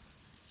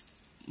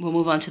we'll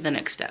move on to the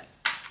next step.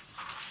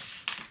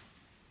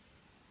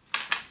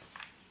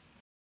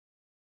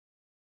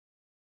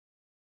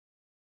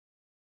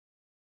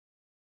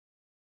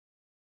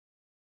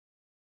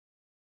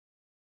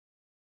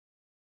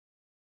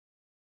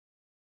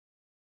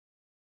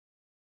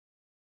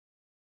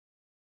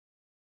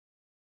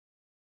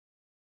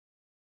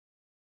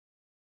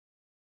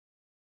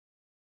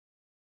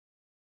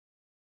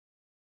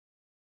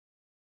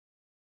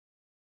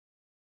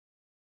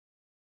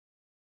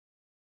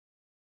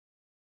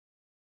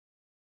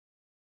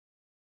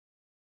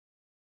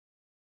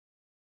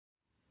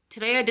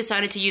 Today I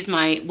decided to use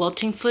my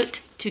welting foot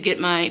to get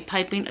my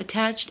piping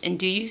attached, and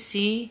do you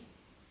see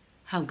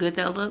how good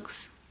that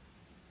looks?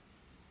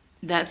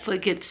 That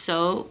foot gets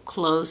so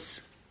close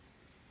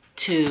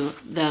to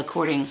the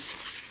cording.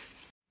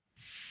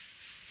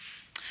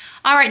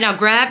 All right, now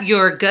grab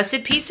your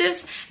gusset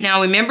pieces.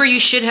 Now remember, you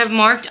should have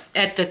marked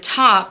at the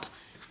top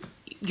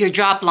your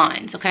drop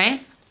lines, okay?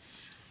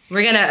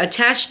 We're gonna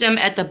attach them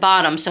at the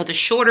bottom, so the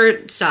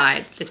shorter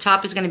side, the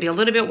top is gonna be a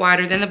little bit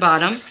wider than the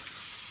bottom.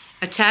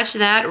 Attach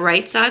that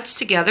right sides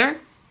together,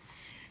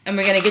 and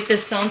we're gonna get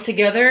this sewn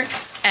together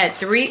at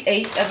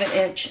 3/8 of an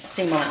inch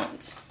seam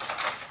allowance.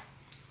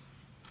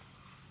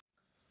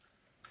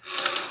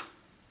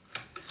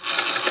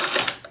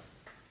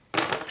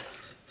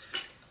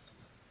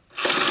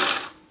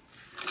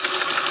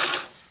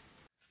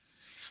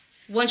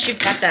 Once you've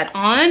got that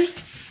on,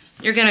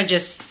 you're gonna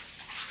just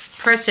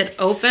press it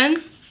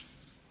open,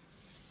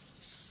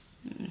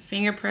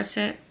 finger press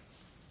it,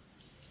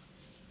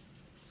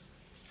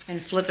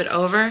 and flip it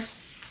over,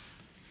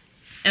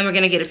 and we're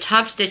going to get a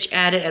top stitch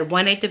added at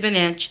 1/8 of an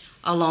inch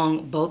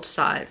along both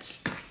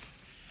sides.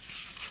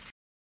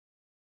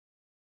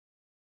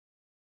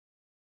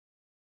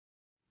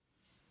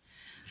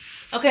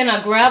 Okay,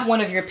 now grab one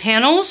of your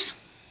panels.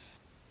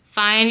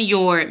 Find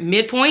your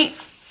midpoint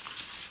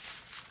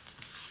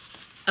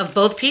of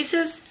both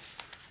pieces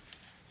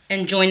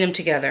and join them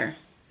together.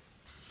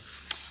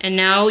 And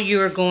now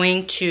you're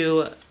going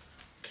to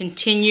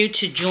continue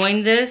to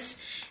join this,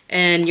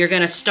 and you're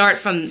going to start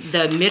from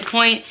the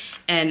midpoint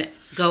and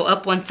go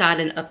up one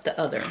side and up the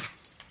other.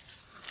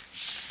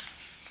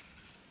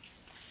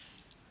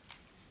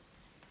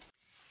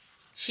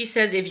 She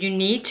says if you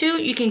need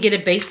to, you can get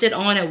it basted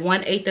on at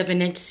 1/8 of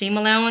an inch seam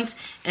allowance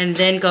and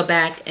then go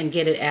back and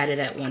get it added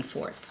at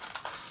 1/4.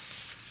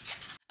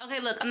 Okay,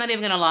 look, I'm not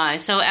even gonna lie.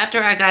 So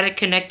after I got it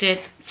connected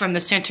from the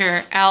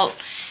center out,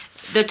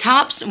 the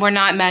tops were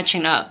not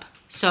matching up.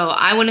 So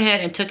I went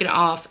ahead and took it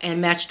off and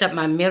matched up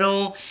my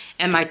middle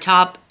and my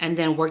top and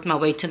then worked my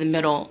way to the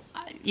middle.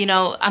 You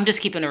know, I'm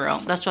just keeping it real.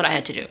 That's what I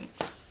had to do.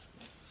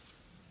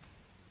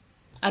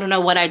 I don't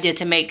know what I did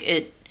to make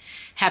it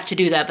have to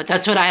do that, but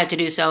that's what I had to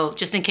do. So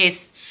just in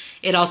case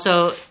it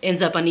also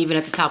ends up uneven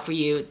at the top for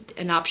you,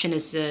 an option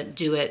is to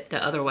do it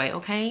the other way,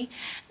 okay?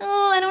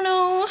 Oh, I don't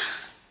know.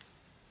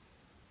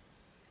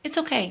 It's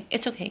okay.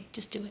 It's okay.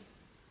 Just do it.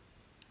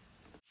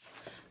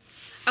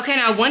 Okay,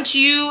 now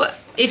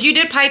if you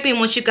did piping,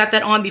 once you've got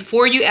that on,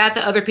 before you add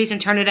the other piece and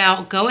turn it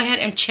out, go ahead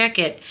and check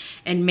it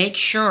and make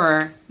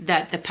sure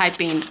that the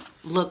piping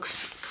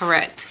looks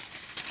correct.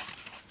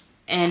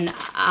 And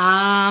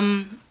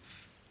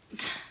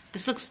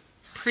this looks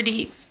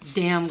pretty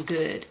damn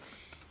good,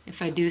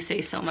 if I do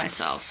say so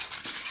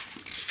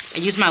myself. I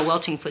used my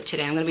welting foot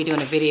today. I'm gonna be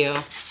doing a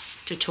video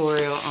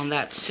tutorial on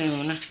that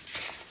soon.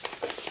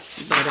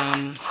 But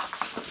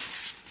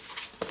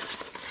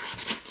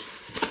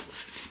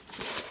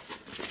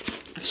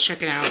let's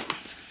check it out.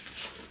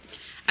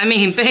 I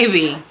mean,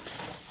 baby,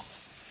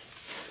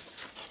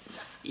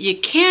 you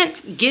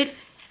can't get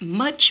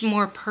much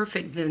more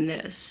perfect than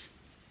this,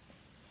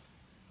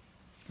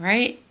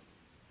 right?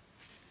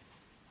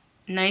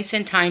 Nice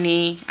and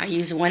tiny. I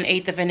use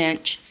 1/8 of an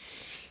inch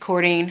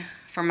cording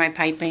for my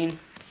piping.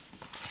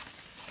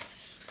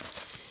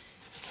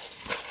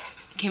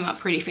 Came out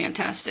pretty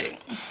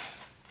fantastic,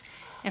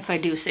 if I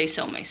do say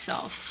so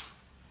myself.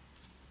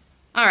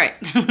 All right,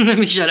 let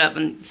me shut up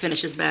and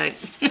finish this bag.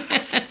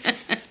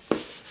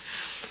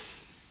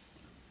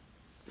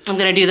 I'm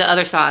gonna do the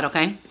other side,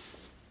 okay?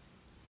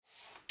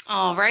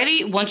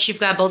 Alrighty, once you've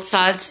got both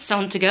sides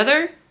sewn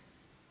together,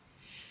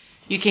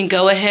 you can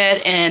go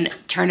ahead and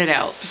turn it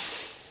out.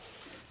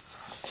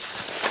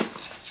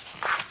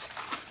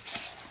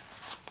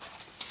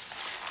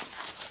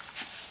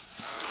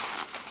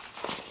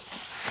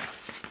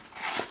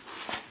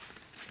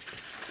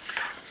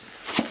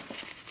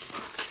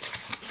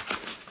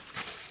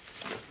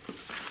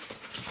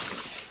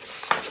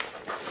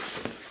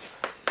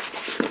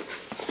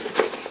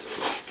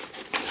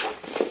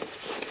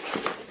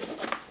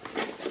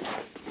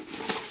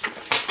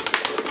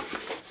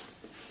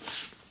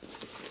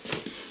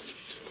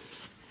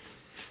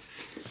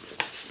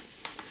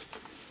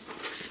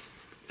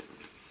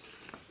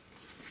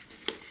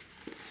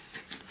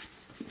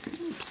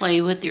 Play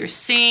with your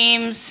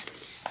seams,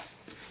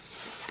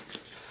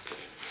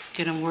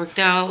 get them worked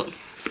out.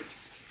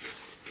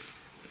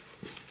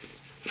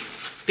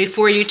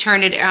 Before you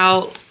turn it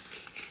out,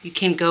 you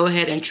can go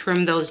ahead and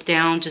trim those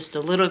down just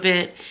a little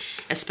bit,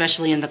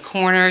 especially in the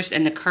corners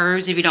and the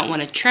curves. If you don't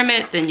want to trim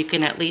it, then you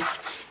can at least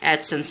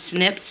add some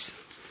snips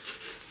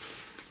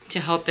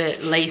to help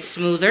it lay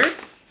smoother.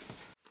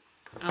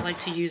 I like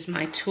to use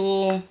my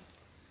tool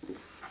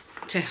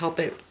to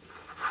help it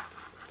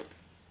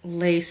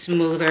lay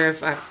smoother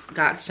if I've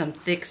got some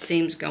thick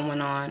seams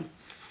going on.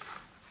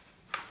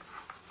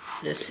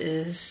 This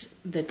is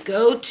the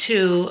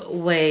go-to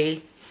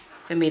way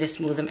for me to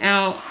smooth them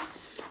out.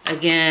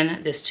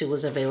 Again, this tool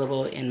is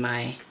available in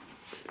my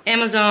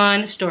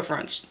Amazon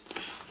storefronts.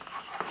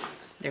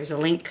 There's a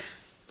link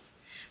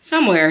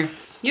somewhere.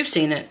 You've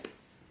seen it.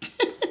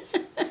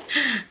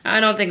 I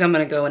don't think I'm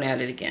gonna go and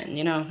add it again.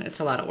 You know, it's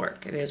a lot of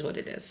work. It is what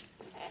it is.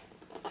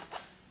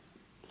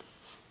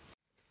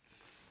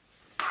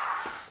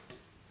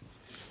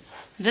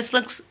 This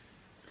looks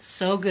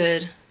so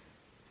good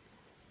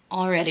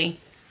already.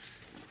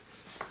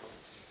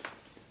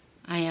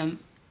 I am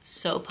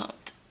so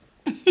pumped.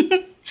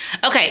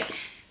 Okay.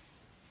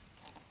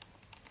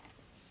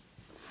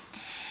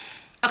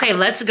 Okay,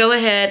 let's go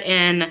ahead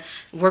and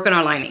work on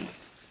our lining.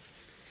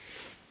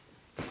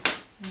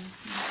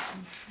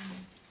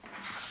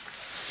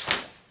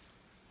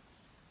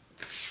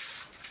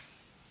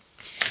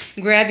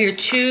 Grab your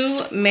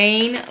two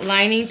main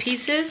lining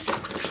pieces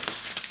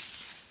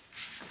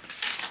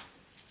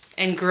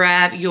and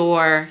grab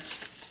your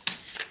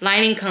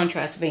lining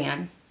contrast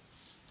band.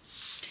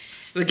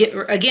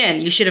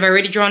 Again, you should have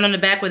already drawn on the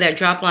back where that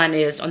drop line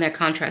is on that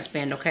contrast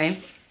band,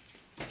 okay?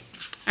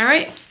 All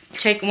right,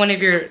 take one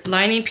of your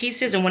lining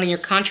pieces and one of your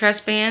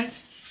contrast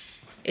bands.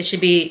 It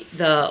should be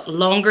the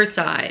longer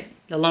side.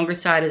 The longer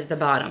side is the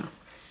bottom.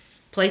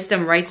 Place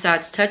them right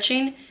sides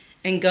touching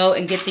and go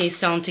and get these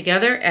sewn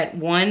together at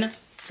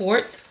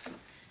 1/4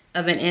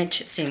 of an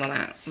inch seam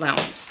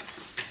allowance.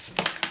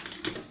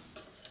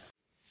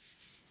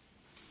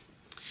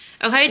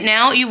 Okay,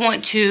 now you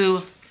want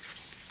to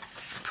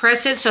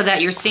press it so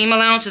that your seam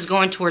allowance is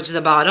going towards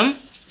the bottom.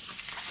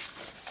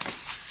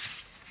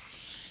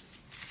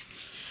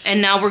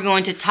 And now we're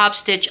going to top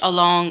stitch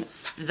along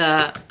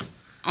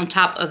on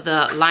top of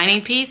the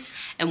lining piece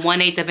and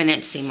 1/8 of an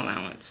inch seam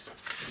allowance.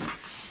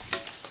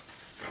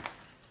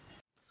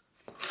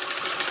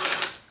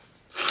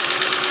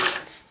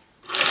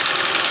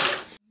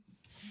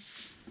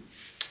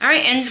 All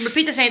right, and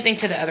repeat the same thing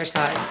to the other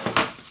side.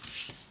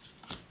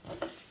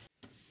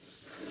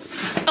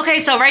 Okay,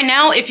 so right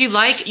now, if you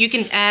like, you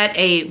can add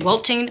a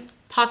welting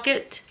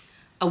pocket,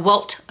 a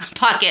welt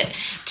pocket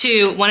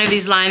to one of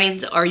these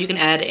linings, or you can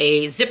add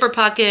a zipper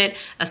pocket,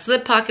 a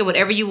slip pocket,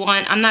 whatever you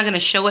want. I'm not gonna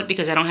show it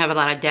because I don't have a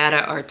lot of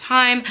data or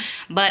time,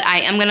 but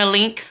I am gonna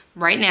link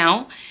right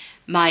now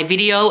my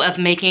video of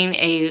making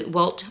a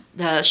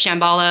the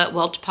Shamballa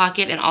welt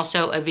pocket, and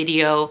also a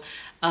video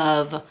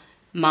of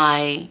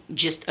my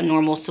just a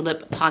normal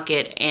slip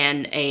pocket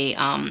and a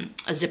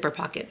zipper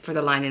pocket for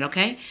the lining,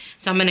 okay?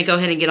 So I'm gonna go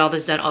ahead and get all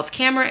this done off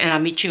camera, and I'll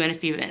meet you in a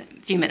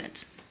few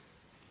minutes.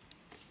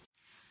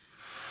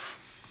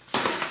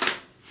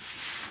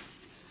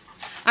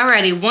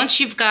 Alrighty, once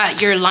you've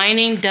got your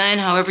lining done,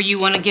 however you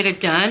wanna get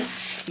it done,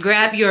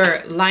 grab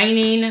your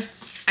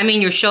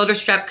your shoulder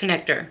strap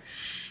connector.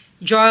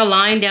 Draw a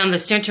line down the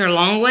center a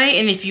long way,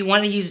 and if you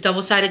wanna use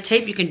double-sided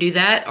tape, you can do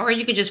that, or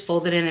you can just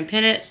fold it in and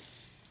pin it.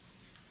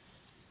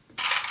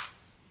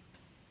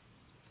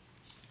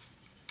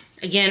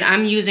 Again,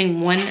 I'm using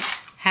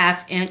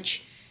 1/2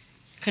 inch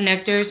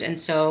connectors, and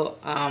so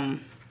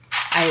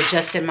I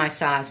adjusted my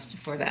size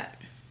for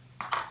that.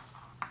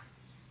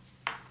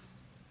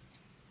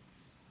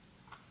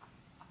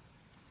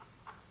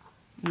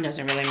 It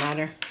doesn't really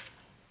matter.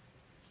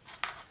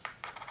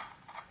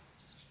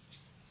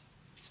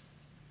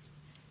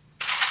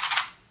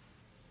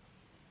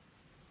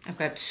 I've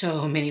got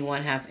so many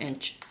 1/2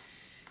 inch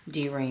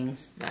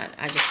D-rings that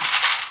I just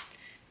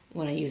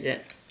want to use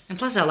it. And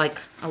plus I like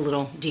a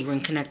little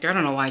D-ring connector. I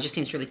don't know why, it just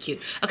seems really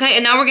cute. Okay,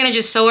 and now we're gonna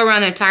just sew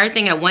around the entire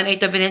thing at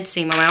 1/8 of an inch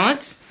seam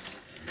allowance.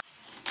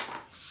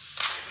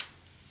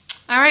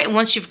 All right,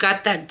 once you've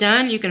got that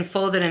done, you can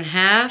fold it in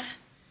half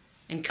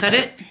and cut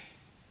it.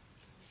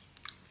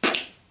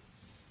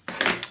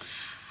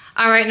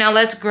 All right, now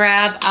let's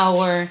grab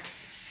our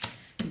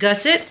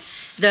gusset.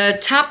 The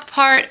top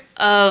part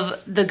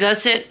of the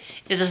gusset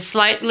is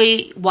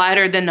slightly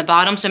wider than the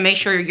bottom, so make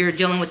sure you're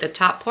dealing with the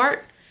top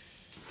part.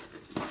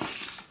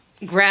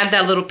 Grab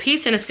that little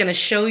piece, and it's going to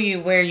show you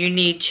where you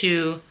need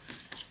to,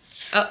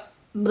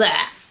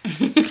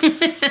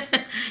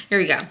 here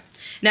we go.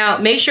 Now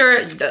make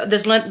sure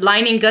this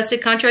lining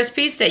gusset contrast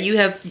piece that you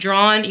have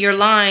drawn your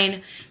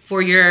line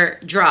for your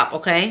drop,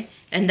 okay?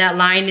 And that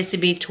line needs to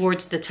be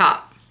towards the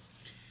top.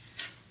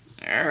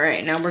 All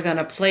right, now we're going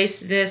to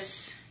place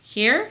this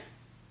here.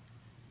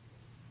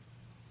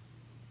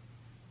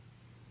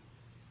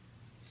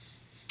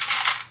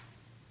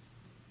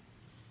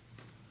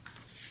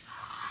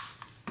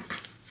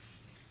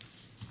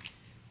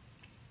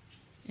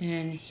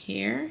 And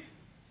here.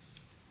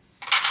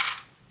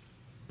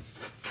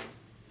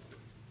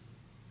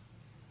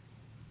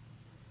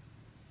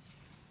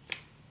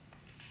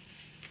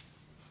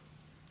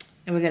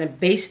 And we're going to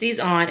base these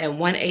on at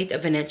 1/8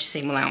 of an inch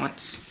seam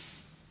allowance.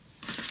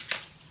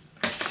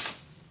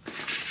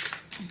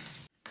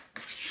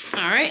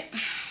 All right.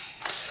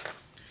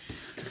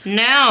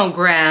 Now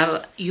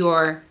grab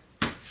your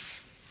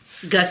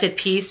gusset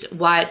piece,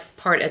 wide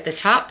part at the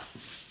top,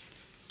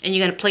 and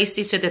you're going to place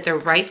these so that they're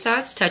right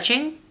sides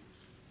touching.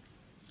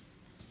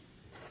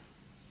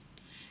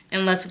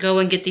 And let's go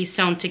and get these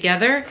sewn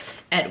together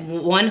at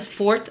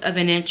 1/4 of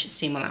an inch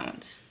seam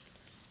allowance.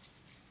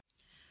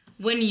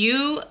 When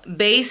you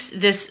base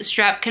this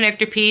strap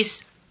connector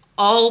piece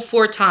all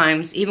 4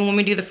 times, even when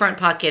we do the front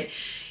pocket,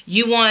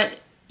 you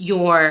want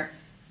your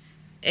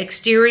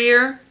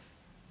exterior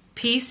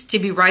piece to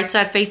be right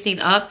side facing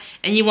up,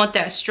 and you want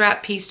that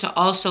strap piece to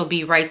also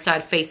be right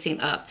side facing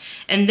up.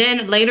 And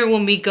then later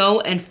when we go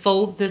and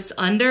fold this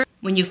under,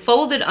 when you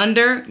fold it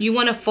under, you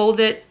want to fold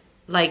it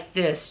like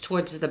this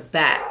towards the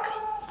back.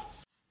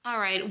 All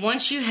right,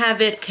 once you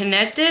have it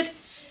connected,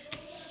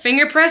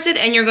 finger press it,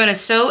 and you're going to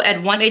sew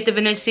at 1/8 of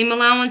an inch seam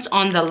allowance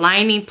on the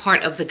lining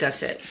part of the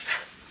gusset.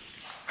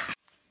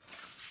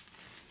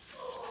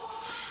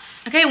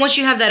 Okay, once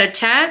you have that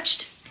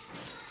attached,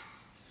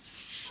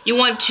 you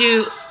want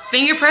to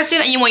finger press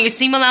it, and you want your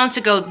seam allowance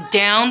to go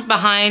down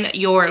behind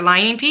your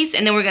lining piece,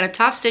 and then we're going to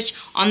top stitch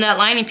on that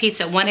lining piece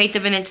at 1/8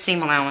 of an inch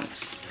seam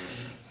allowance.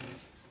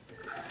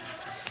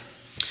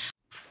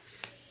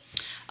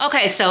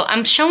 Okay, so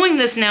I'm showing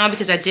this now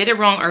because I did it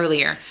wrong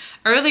earlier.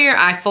 Earlier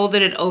I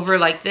folded it over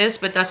like this,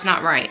 but that's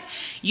not right.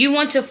 You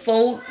want to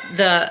fold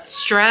the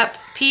strap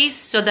piece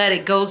so that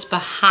it goes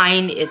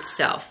behind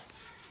itself.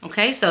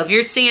 Okay, so if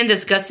you're seeing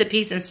this gusset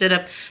piece instead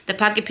of the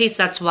pocket piece,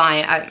 that's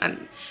why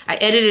I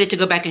edited it to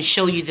go back and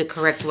show you the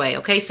correct way.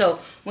 Okay, so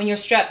when your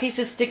strap piece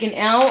is sticking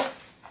out,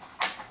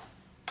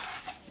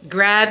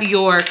 grab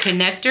your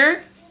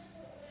connector,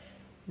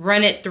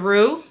 run it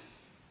through,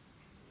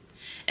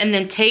 and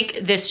then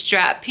take this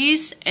strap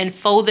piece and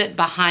fold it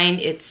behind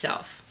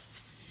itself.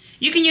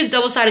 You can use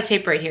double-sided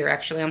tape right here,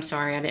 actually. I'm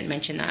sorry, I didn't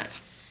mention that.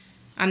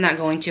 I'm not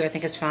going to, I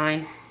think it's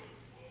fine.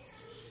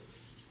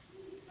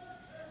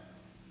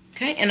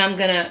 Okay, and I'm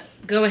gonna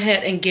go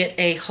ahead and get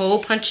a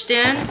hole punched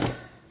in.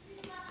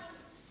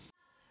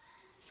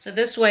 So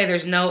this way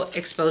there's no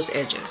exposed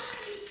edges.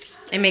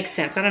 It makes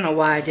sense. I don't know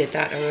why I did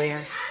that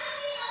earlier.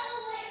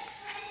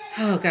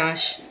 Oh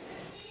gosh.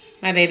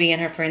 My baby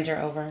and her friends are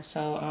over,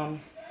 so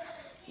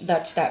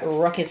that's that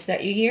ruckus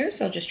that you hear,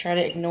 so just try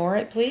to ignore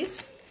it,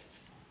 please.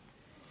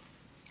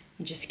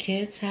 Just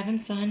kids having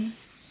fun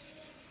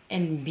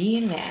and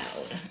being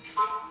loud,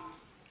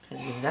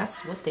 because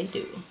that's what they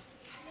do.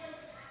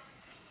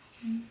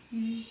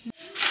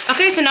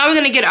 Okay, so now we're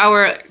gonna get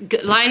our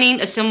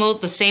lining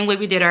assembled the same way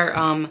we did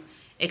our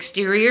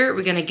exterior.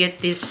 We're gonna get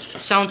this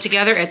sewn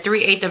together at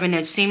 3/8 of an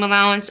inch seam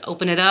allowance,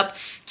 open it up,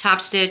 top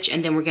stitch,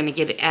 and then we're gonna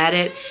get it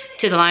added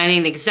to the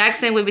lining the exact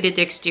same way we did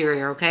the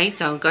exterior, okay?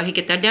 So go ahead and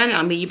get that done.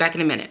 I'll meet you back in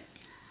a minute.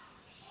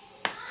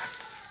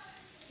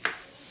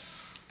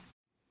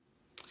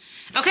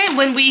 Okay,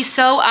 when we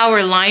sew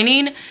our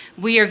lining,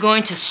 we are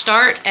going to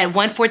start at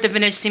 1/4 of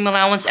an inch seam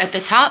allowance at the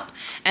top,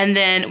 and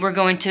then we're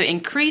going to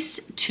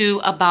increase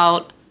to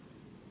about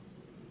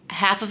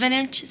 1/2 of an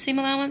inch seam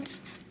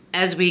allowance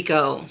as we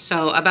go.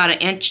 So about 1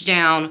 inch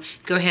down,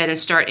 go ahead and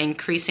start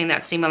increasing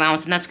that seam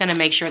allowance, and that's gonna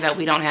make sure that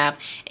we don't have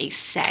a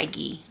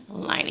saggy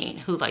lining.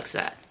 Who likes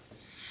that?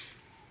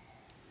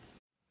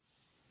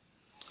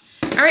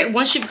 All right,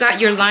 once you've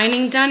got your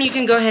lining done, you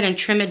can go ahead and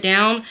trim it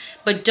down,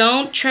 but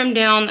don't trim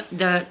down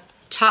the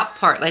top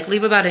part. Like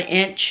leave about 1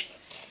 inch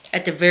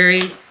at the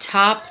very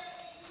top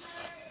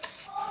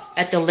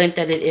at the length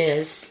that it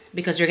is,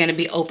 because we're gonna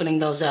be opening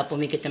those up when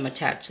we get them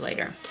attached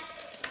later.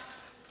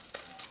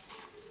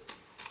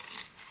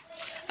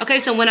 Okay,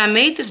 so when I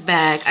made this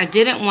bag, I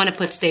didn't want to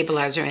put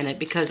stabilizer in it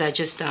because I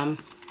just, I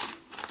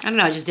don't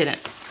know, I just didn't.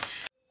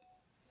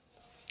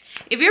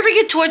 If you ever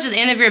get towards the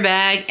end of your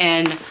bag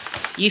and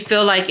you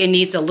feel like it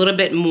needs a little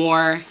bit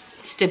more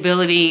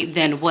stability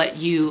than what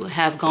you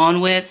have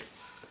gone with,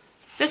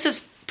 this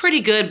is pretty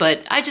good,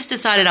 but I just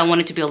decided I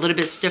wanted to be a little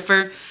bit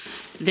stiffer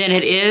than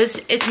it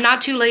is. It's not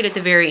too late at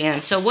the very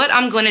end. So what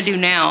I'm going to do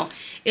now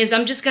is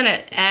I'm just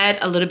gonna add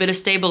a little bit of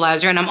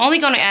stabilizer, and I'm only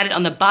gonna add it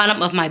on the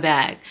bottom of my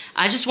bag.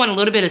 I just want a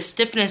little bit of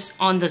stiffness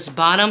on this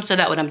bottom so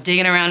that when I'm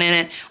digging around in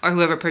it, or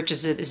whoever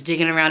purchases it is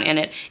digging around in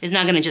it, is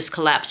not gonna just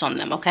collapse on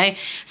them, okay?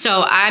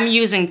 So I'm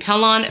using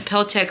Pelon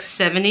Peltex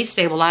 70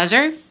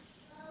 stabilizer,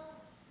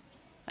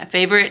 my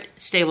favorite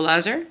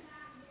stabilizer.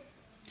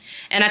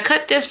 And I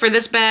cut this for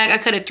this bag, I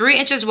cut it 3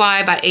 inches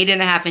wide by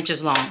 8.5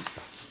 inches long.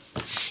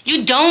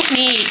 You don't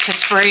need to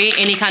spray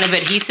any kind of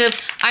adhesive.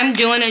 I'm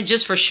doing it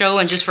just for show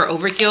and just for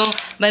overkill,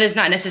 but it's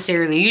not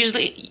necessary.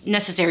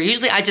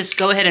 Usually I just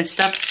go ahead and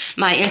stuff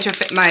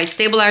my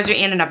stabilizer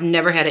in, and I've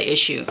never had an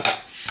issue.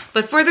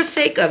 But for the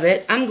sake of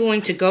it, I'm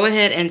going to go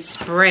ahead and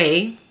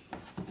spray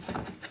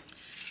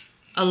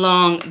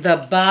along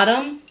the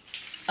bottom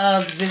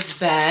of this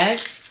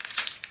bag.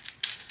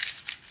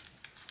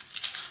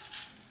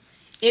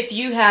 If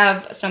you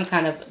have some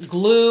kind of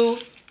glue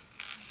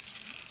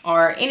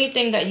or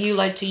anything that you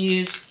like to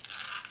use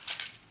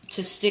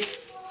to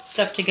stick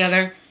stuff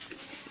together,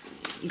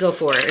 go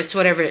for it. It's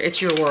whatever,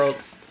 it's your world.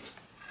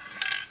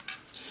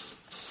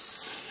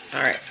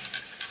 All right.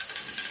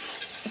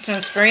 So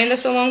I'm spraying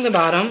this along the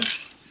bottom.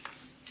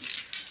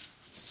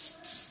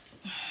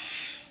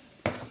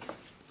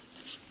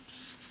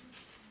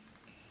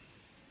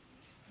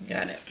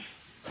 Got it.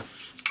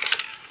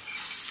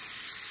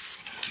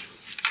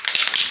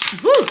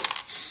 Woo!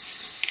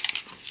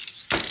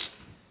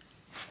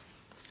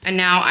 And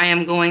now I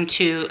am going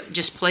to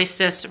just place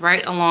this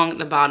right along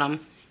the bottom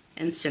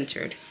and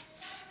centered.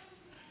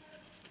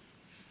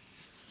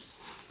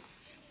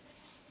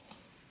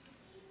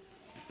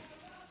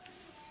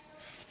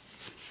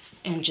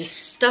 And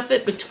just stuff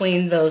it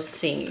between those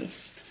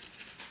seams.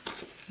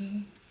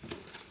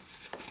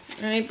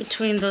 Right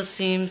between those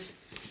seams.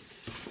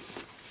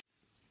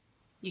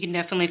 You can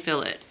definitely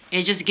feel it.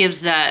 It just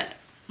gives that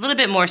little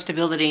bit more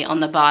stability on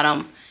the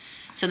bottom,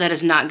 so that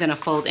it's not gonna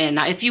fold in.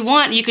 Now, if you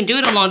want, you can do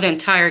it along the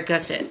entire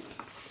gusset.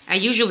 I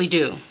usually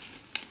do.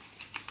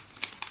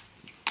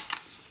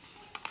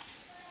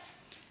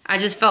 I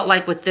just felt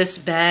like with this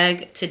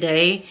bag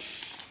today,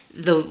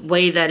 the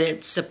way that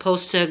it's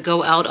supposed to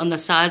go out on the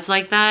sides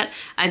like that,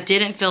 I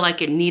didn't feel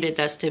like it needed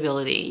that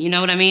stability. You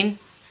know what I mean?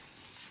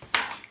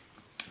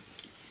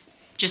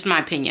 Just my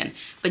opinion.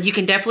 But you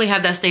can definitely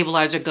have that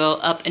stabilizer go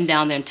up and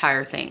down the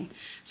entire thing.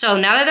 So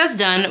now that that's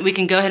done, we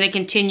can go ahead and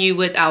continue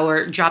with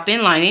our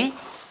drop-in lining.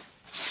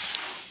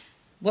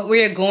 What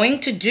we are going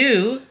to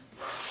do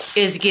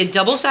is get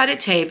double-sided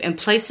tape and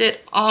place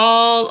it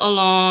all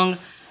along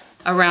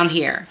around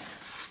here.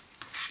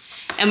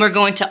 And we're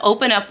going to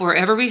open up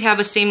wherever we have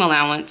a seam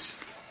allowance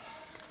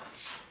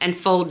and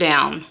fold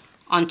down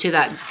onto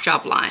that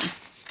drop line.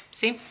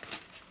 See?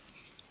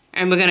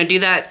 And we're going to do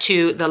that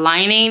to the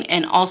lining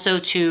and also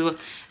to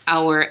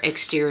our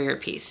exterior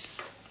piece.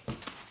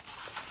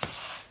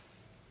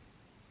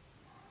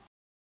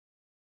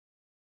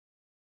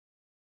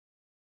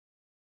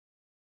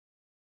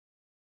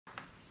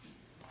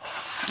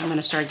 I'm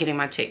gonna start getting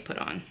my tape put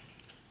on.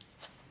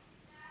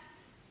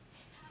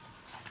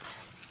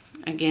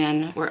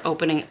 Again, we're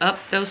opening up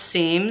those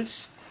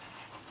seams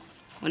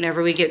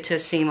whenever we get to a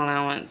seam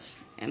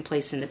allowance and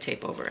placing the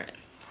tape over it.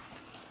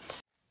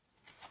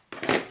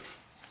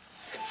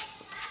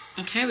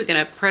 Okay, we're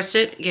gonna press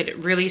it, get it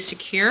really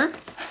secure.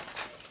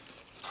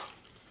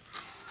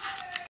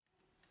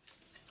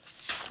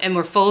 And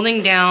we're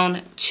folding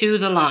down to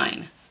the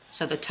line.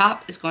 So the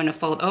top is going to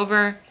fold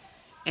over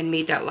and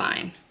meet that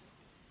line.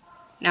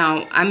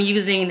 Now, I'm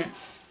using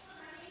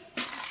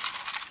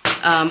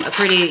a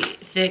pretty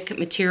thick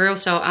material,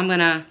 so I'm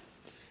gonna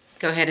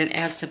go ahead and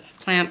add some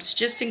clamps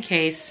just in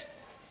case.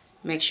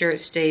 Make sure it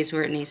stays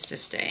where it needs to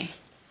stay.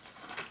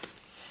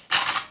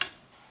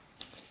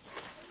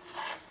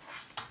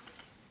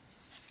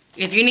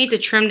 If you need to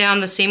trim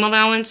down the seam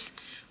allowance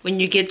when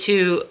you get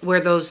to where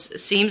those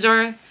seams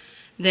are,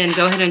 then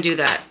go ahead and do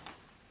that.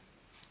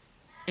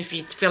 If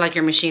you feel like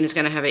your machine is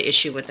gonna have an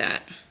issue with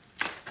that.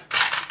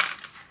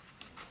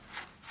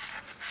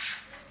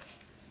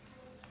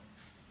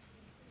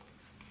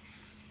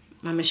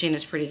 My machine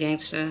is pretty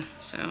gangsta,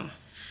 so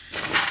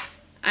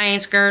I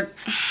ain't scared.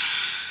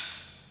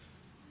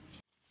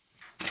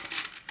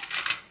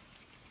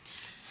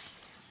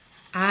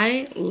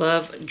 I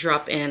love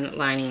drop-in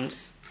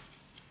linings.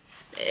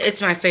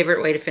 It's my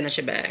favorite way to finish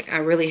a bag. I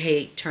really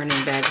hate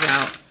turning bags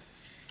out.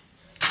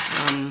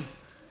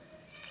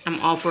 I'm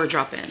all for a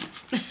drop-in.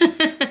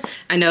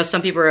 I know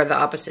some people are the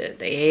opposite.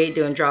 They hate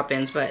doing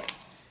drop-ins, but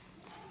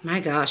my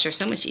gosh, they're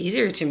so much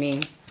easier to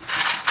me.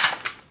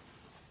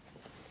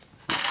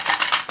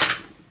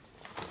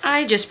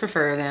 I just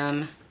prefer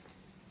them.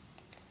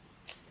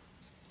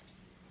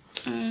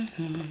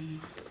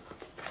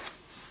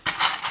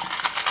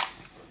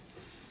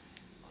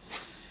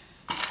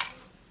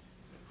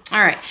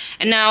 All right,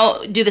 and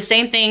now do the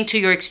same thing to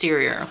your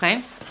exterior,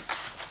 okay?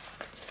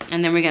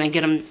 And then we're gonna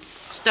get them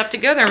stuffed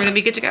together and we're gonna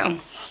be good to go.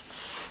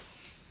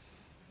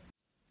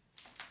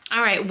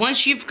 All right,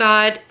 once you've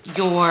got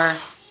your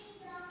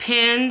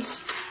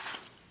pins,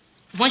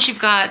 once you've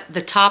got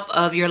the top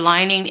of your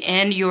lining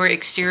and your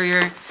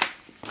exterior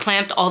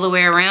clamped all the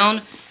way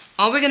around,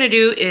 all we're gonna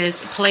do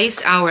is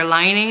place our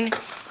lining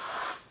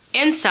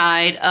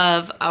inside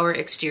of our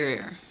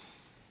exterior.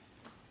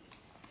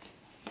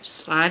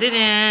 Slide it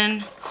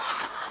in.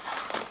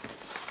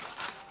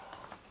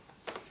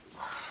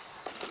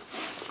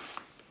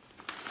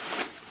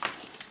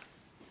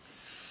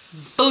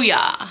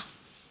 Booyah!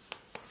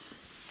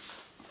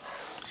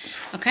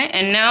 Okay,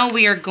 and now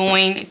we are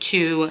going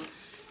to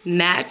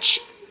match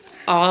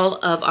all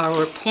of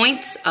our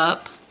points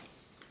up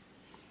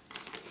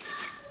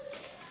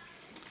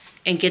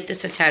and get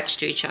this attached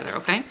to each other,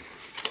 okay?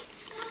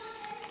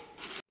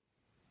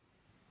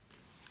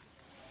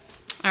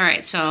 All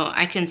right, so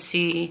I can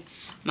see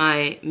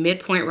my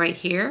midpoint right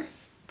here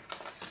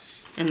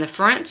in the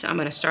front. I'm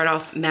gonna start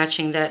off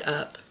matching that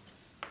up.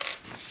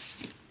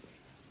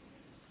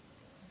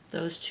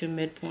 Those two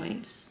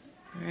midpoints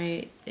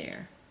right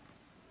there.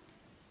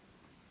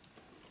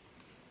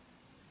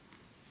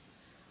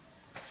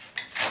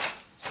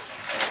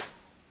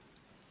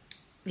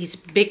 These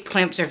big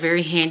clamps are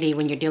very handy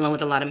when you're dealing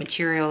with a lot of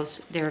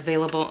materials. They're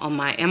available on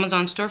my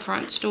Amazon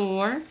storefront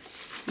store.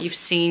 You've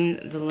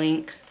seen the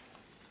link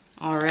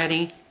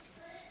already.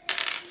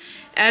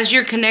 As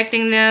you're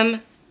connecting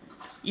them,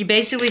 you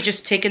basically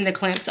just taking the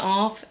clamps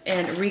off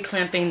and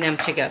reclamping them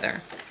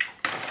together.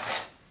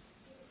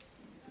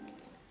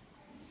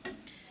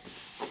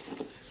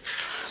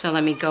 So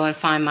let me go and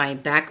find my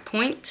back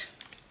point.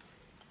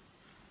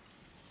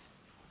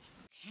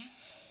 Okay.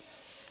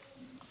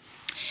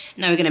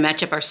 Now we're going to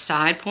match up our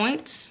side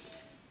points.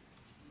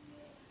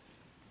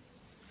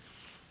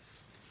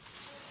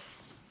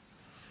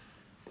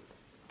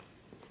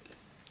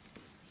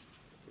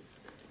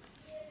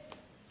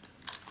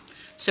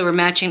 So we're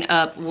matching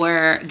up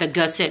where the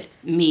gusset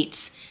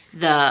meets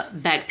the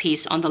back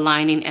piece on the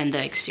lining and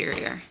the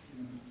exterior.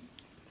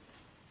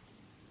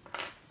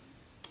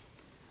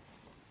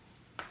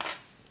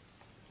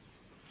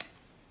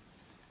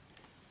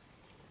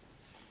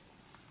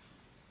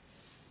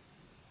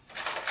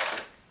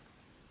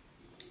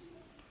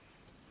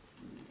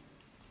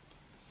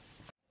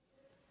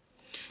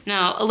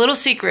 Now, a little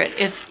secret,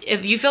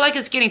 if you feel like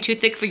it's getting too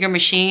thick for your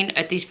machine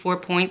at these 4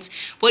 points,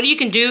 what you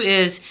can do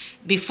is,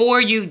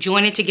 before you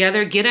join it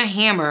together, get a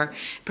hammer,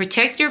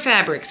 protect your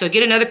fabric. So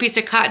get another piece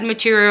of cotton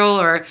material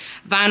or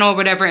vinyl or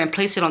whatever and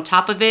place it on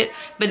top of it.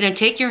 But then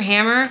take your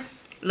hammer,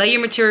 lay your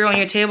material on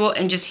your table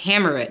and just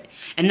hammer it.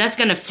 And that's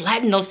gonna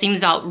flatten those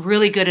seams out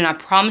really good, and I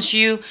promise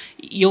you,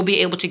 you'll be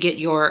able to get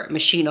your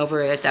machine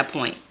over it at that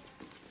point,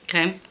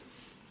 okay?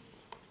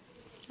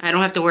 I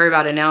don't have to worry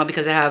about it now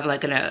because I have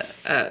like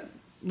a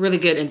really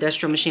good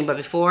industrial machine, but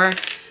before,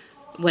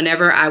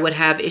 whenever I would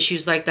have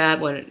issues like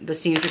that, when the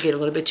seams would get a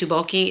little bit too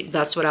bulky,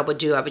 that's what I would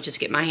do. I would just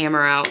get my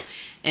hammer out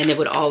and it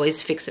would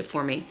always fix it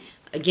for me.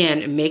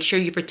 Again, make sure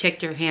you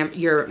protect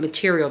your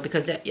material,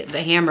 because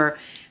the hammer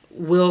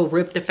will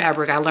rip the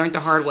fabric. I learned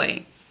the hard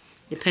way.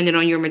 Depending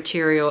on your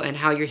material and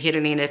how you're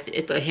hitting it,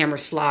 if the hammer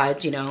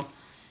slides, you know,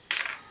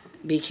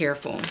 be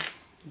careful.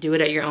 Do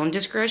it at your own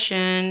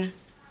discretion.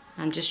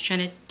 I'm just trying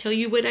to tell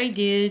you what I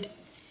did.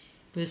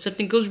 But if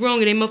something goes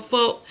wrong, it ain't my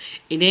fault.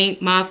 It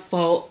ain't my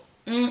fault.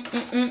 Did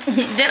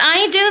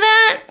I do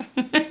that?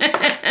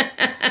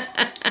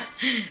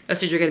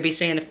 That's what you're going to be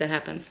saying if that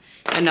happens.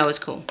 I know, it's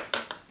cool.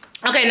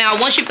 Okay, now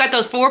once you've got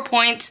those 4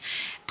 points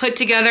put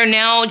together,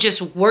 now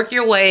just work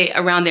your way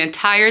around the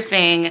entire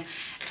thing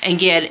and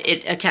get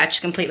it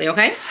attached completely,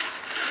 okay?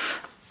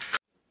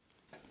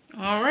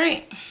 All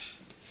right.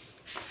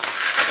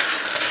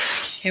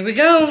 Here we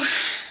go.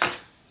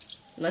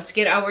 Let's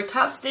get our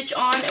top stitch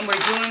on, and we're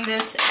doing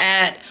this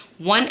at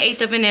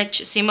 1/8 of an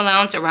inch seam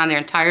allowance around their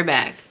entire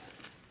bag.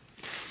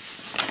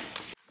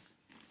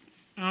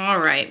 All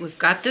right, we've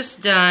got this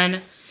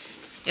done.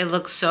 It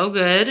looks so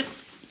good.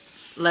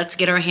 Let's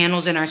get our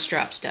handles and our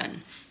straps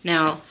done.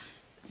 Now,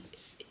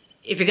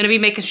 if you're gonna be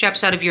making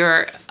straps out of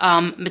your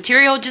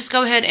material, just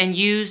go ahead and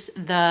use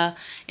the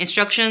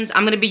instructions.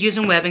 I'm gonna be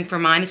using webbing for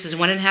mine. This is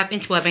 1.5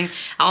 inch webbing.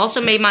 I also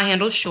made my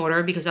handles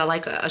shorter because I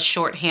like a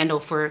short handle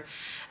for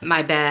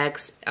my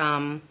bags,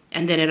 and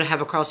then it'll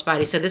have a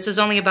crossbody. So this is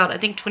only about, I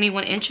think,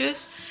 21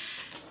 inches.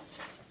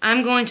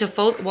 I'm going to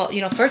fold, well,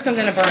 you know, first I'm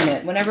gonna burn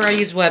it. Whenever I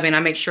use webbing, I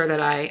make sure that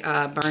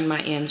I burn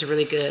my ends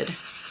really good,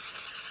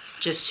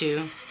 just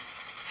to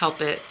help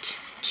it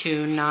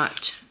to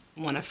not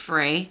want to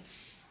fray.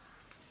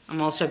 I'm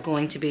also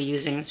going to be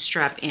using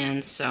strap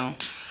ends, so.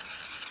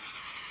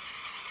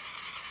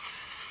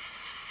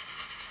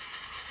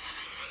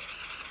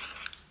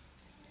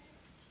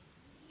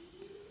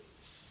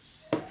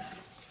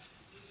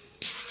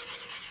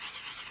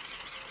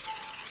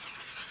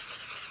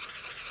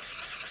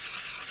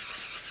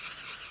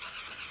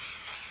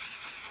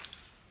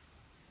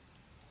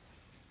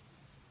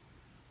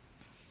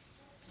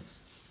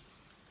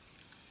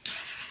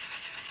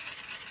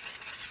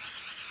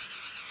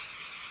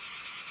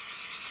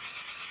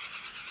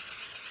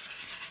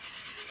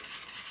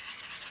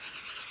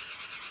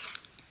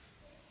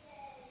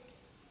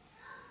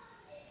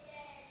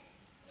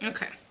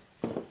 Okay.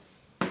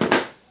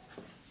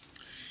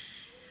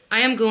 I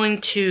am going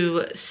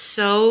to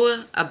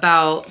sew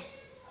probably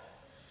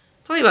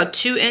about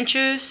 2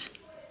 inches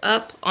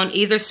up on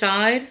either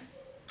side.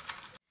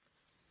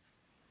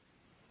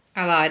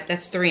 I lied,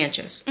 that's 3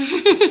 inches.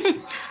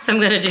 So I'm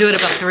gonna do it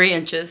about 3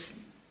 inches.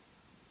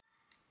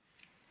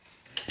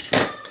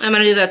 I'm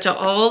gonna do that to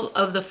all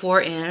of the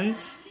 4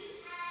 ends.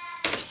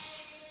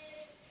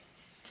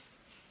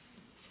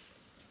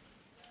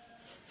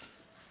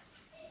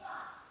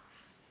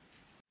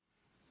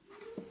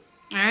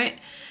 All right,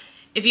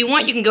 if you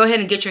want, you can go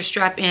ahead and get your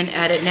strap in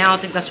added now. I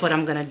think that's what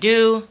I'm gonna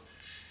do.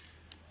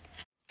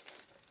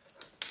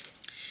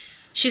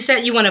 She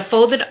said you wanna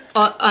fold it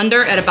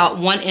under at about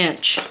 1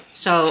 inch.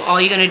 So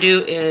all you're gonna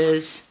do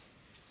is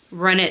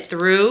run it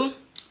through,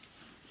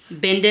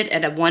 bend it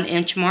at a 1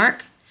 inch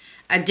mark.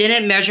 I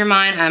didn't measure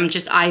mine, I'm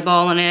just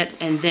eyeballing it,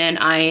 and then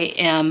I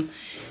am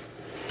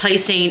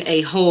placing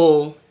a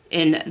hole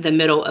in the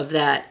middle of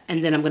that,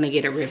 and then I'm gonna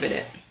get it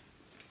riveted.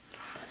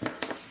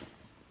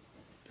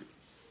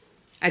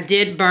 I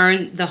did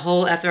burn the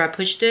hole after I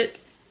pushed it.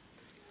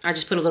 I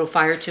just put a little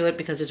fire to it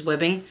because it's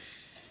webbing.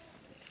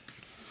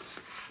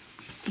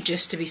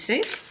 Just to be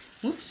safe.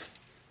 Whoops.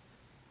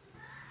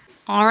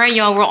 All right,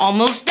 y'all, we're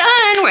almost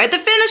done. We're at the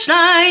finish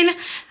line.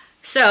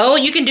 So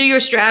you can do your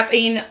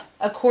strapping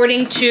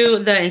according to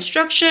the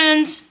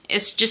instructions.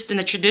 It's just in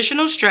the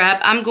traditional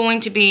strap. I'm going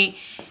to be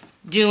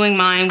doing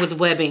mine with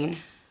webbing.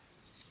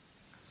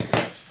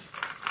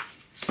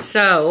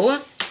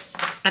 So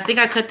I think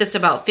I cut this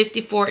about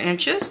 54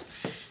 inches.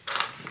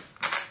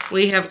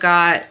 We have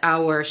got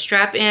our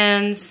strap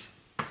ends,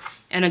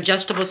 an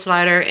adjustable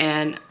slider,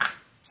 and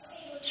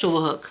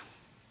swivel hook.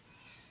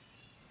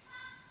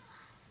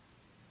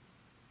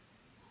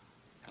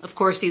 Of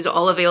course, these are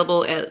all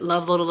available at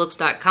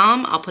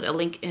lovelolalooks.com. I'll put a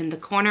link in the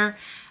corner,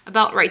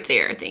 about right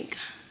there, I think.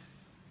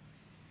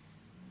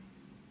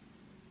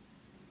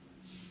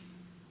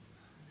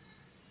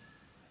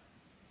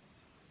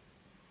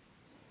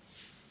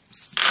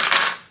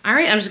 All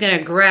right, I'm just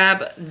gonna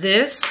grab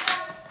this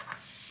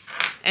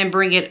and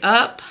bring it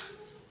up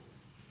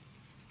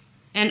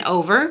and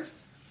over.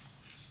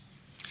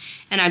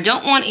 And I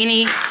don't want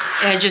any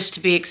edges to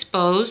be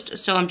exposed,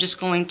 so I'm just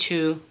going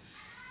to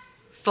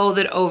fold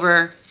it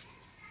over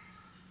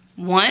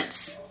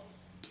once,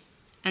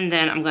 and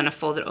then I'm gonna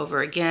fold it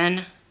over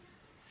again.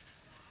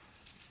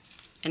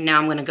 And now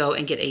I'm gonna go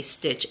and get a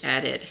stitch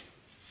added.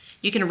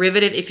 You can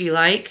rivet it if you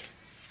like.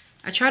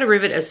 I try to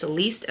rivet as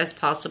least as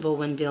possible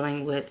when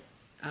dealing with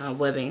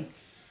webbing.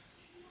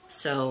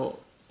 So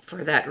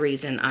for that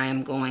reason, I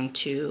am going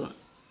to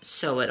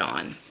sew it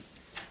on.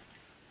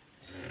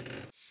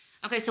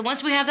 Okay, so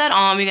once we have that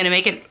on, we're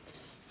gonna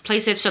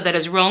place it so that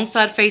it's wrong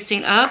side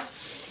facing up,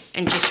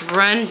 and just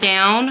run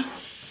down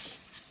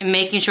and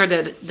making sure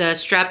that the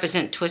strap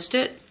isn't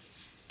twisted.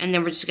 And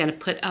then we're just gonna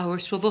put our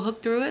swivel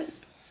hook through it.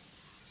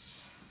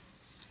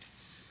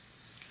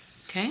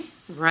 Okay,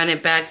 run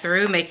it back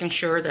through, making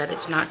sure that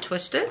it's not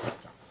twisted.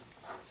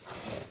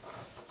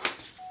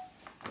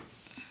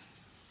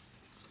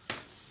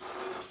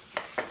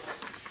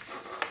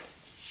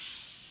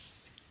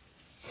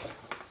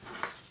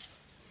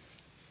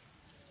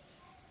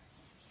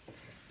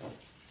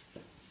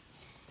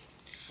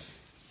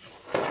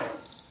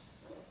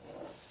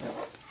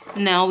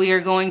 Now we are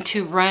going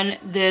to run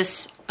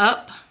this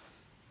up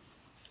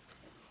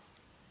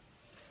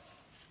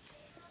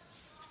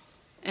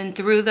and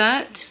through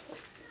that.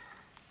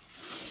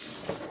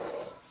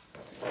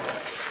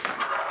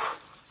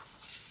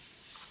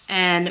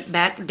 And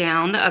back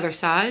down the other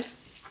side.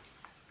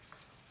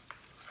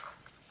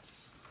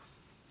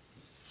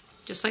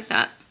 Just like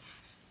that.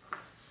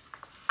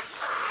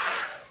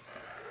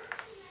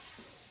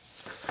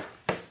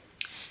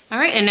 All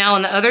right, and now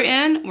on the other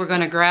end, we're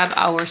gonna grab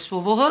our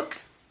swivel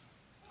hook.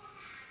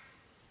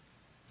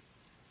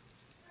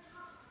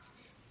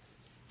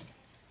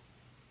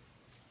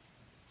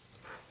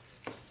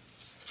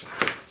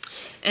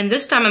 And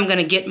this time I'm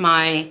gonna get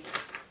my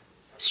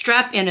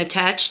strap in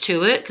attached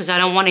to it because I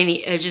don't want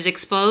any edges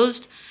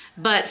exposed.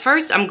 But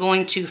first I'm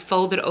going to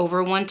fold it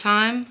over one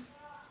time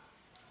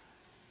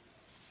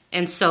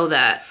and sew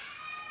that.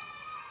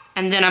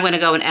 And then I'm gonna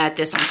go and add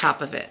this on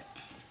top of it.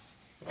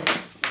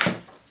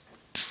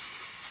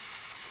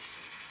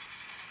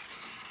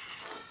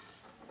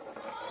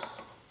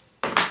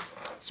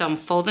 So I'm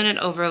folding it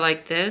over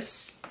like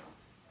this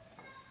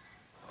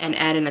and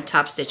adding a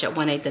top stitch at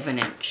 1/8 of an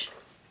inch.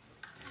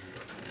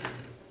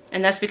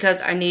 And that's because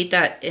I need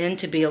that end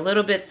to be a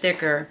little bit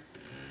thicker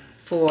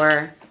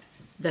for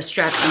the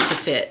strap end to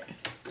fit.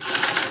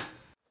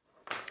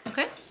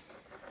 Okay.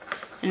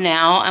 And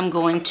now I'm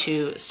going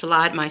to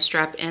slide my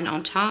strap in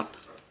on top.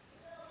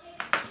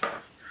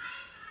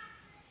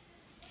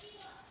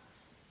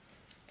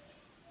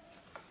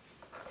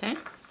 Okay.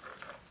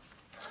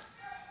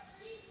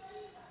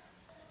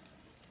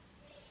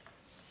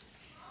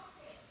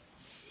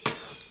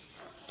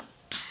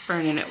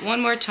 Burning it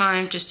one more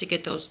time just to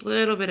get those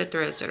little bit of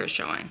threads that are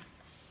showing.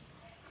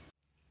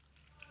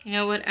 You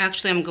know what?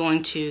 Actually, I'm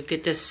going to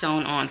get this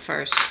sewn on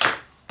first.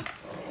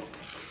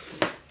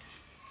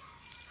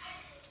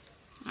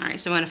 All right,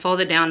 so I'm going to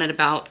fold it down at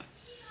about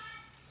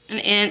 1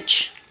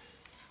 inch,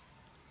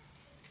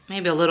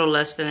 maybe a little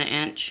less than 1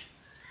 inch.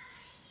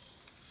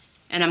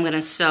 And I'm going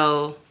to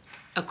sew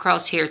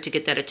across here to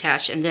get that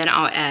attached, and then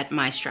I'll add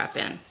my strap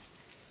in.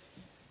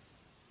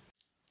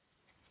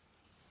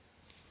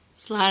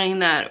 Sliding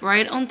that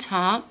right on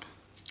top.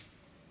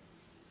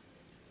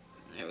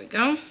 There we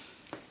go.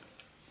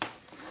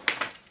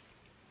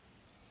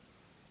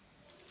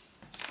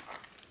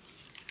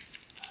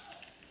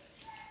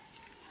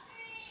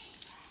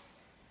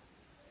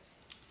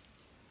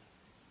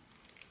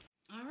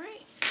 All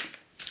right.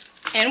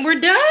 And we're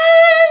done.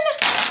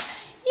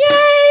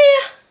 Yay!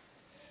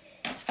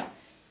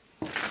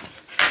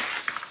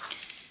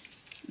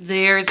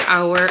 There's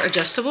our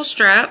adjustable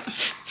strap.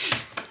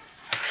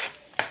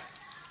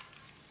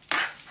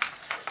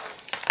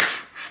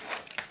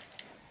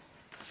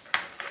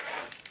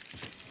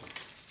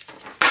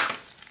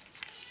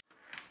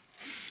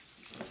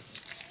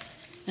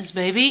 This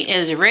baby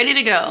is ready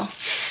to go.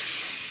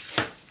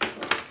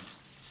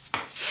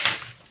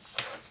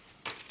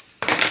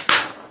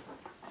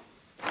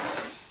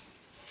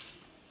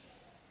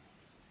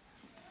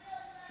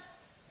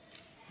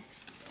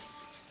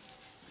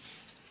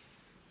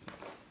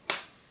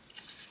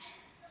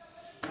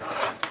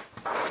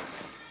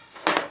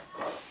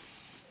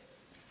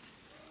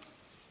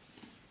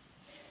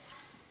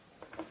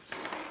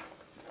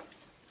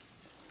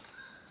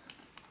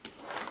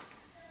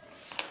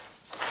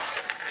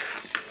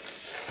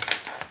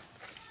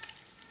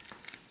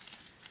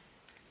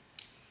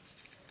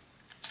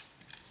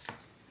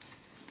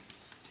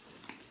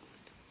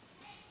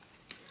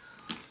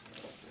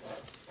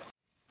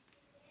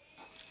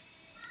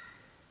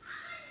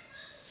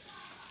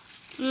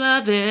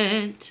 Love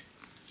it.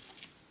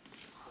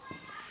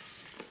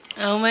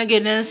 Oh my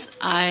goodness,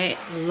 I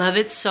love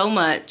it so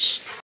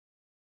much.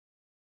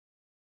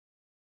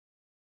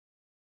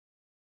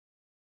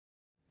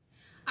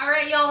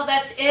 Alright y'all,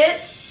 that's it.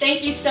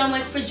 Thank you so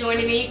much for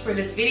joining me for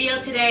this video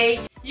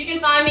today. You can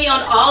find me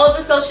on all of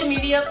the social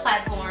media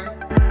platforms.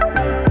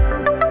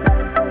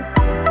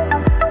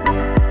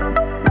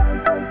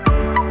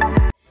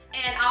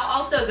 And I'll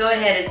also go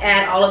ahead and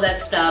add all of that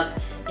stuff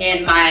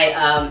in my,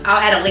 I'll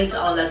add a link to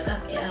all of that stuff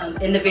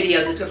in the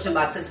video description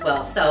box as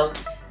well. So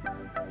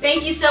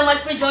thank you so much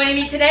for joining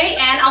me today,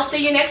 and I'll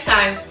see you next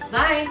time.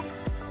 Bye.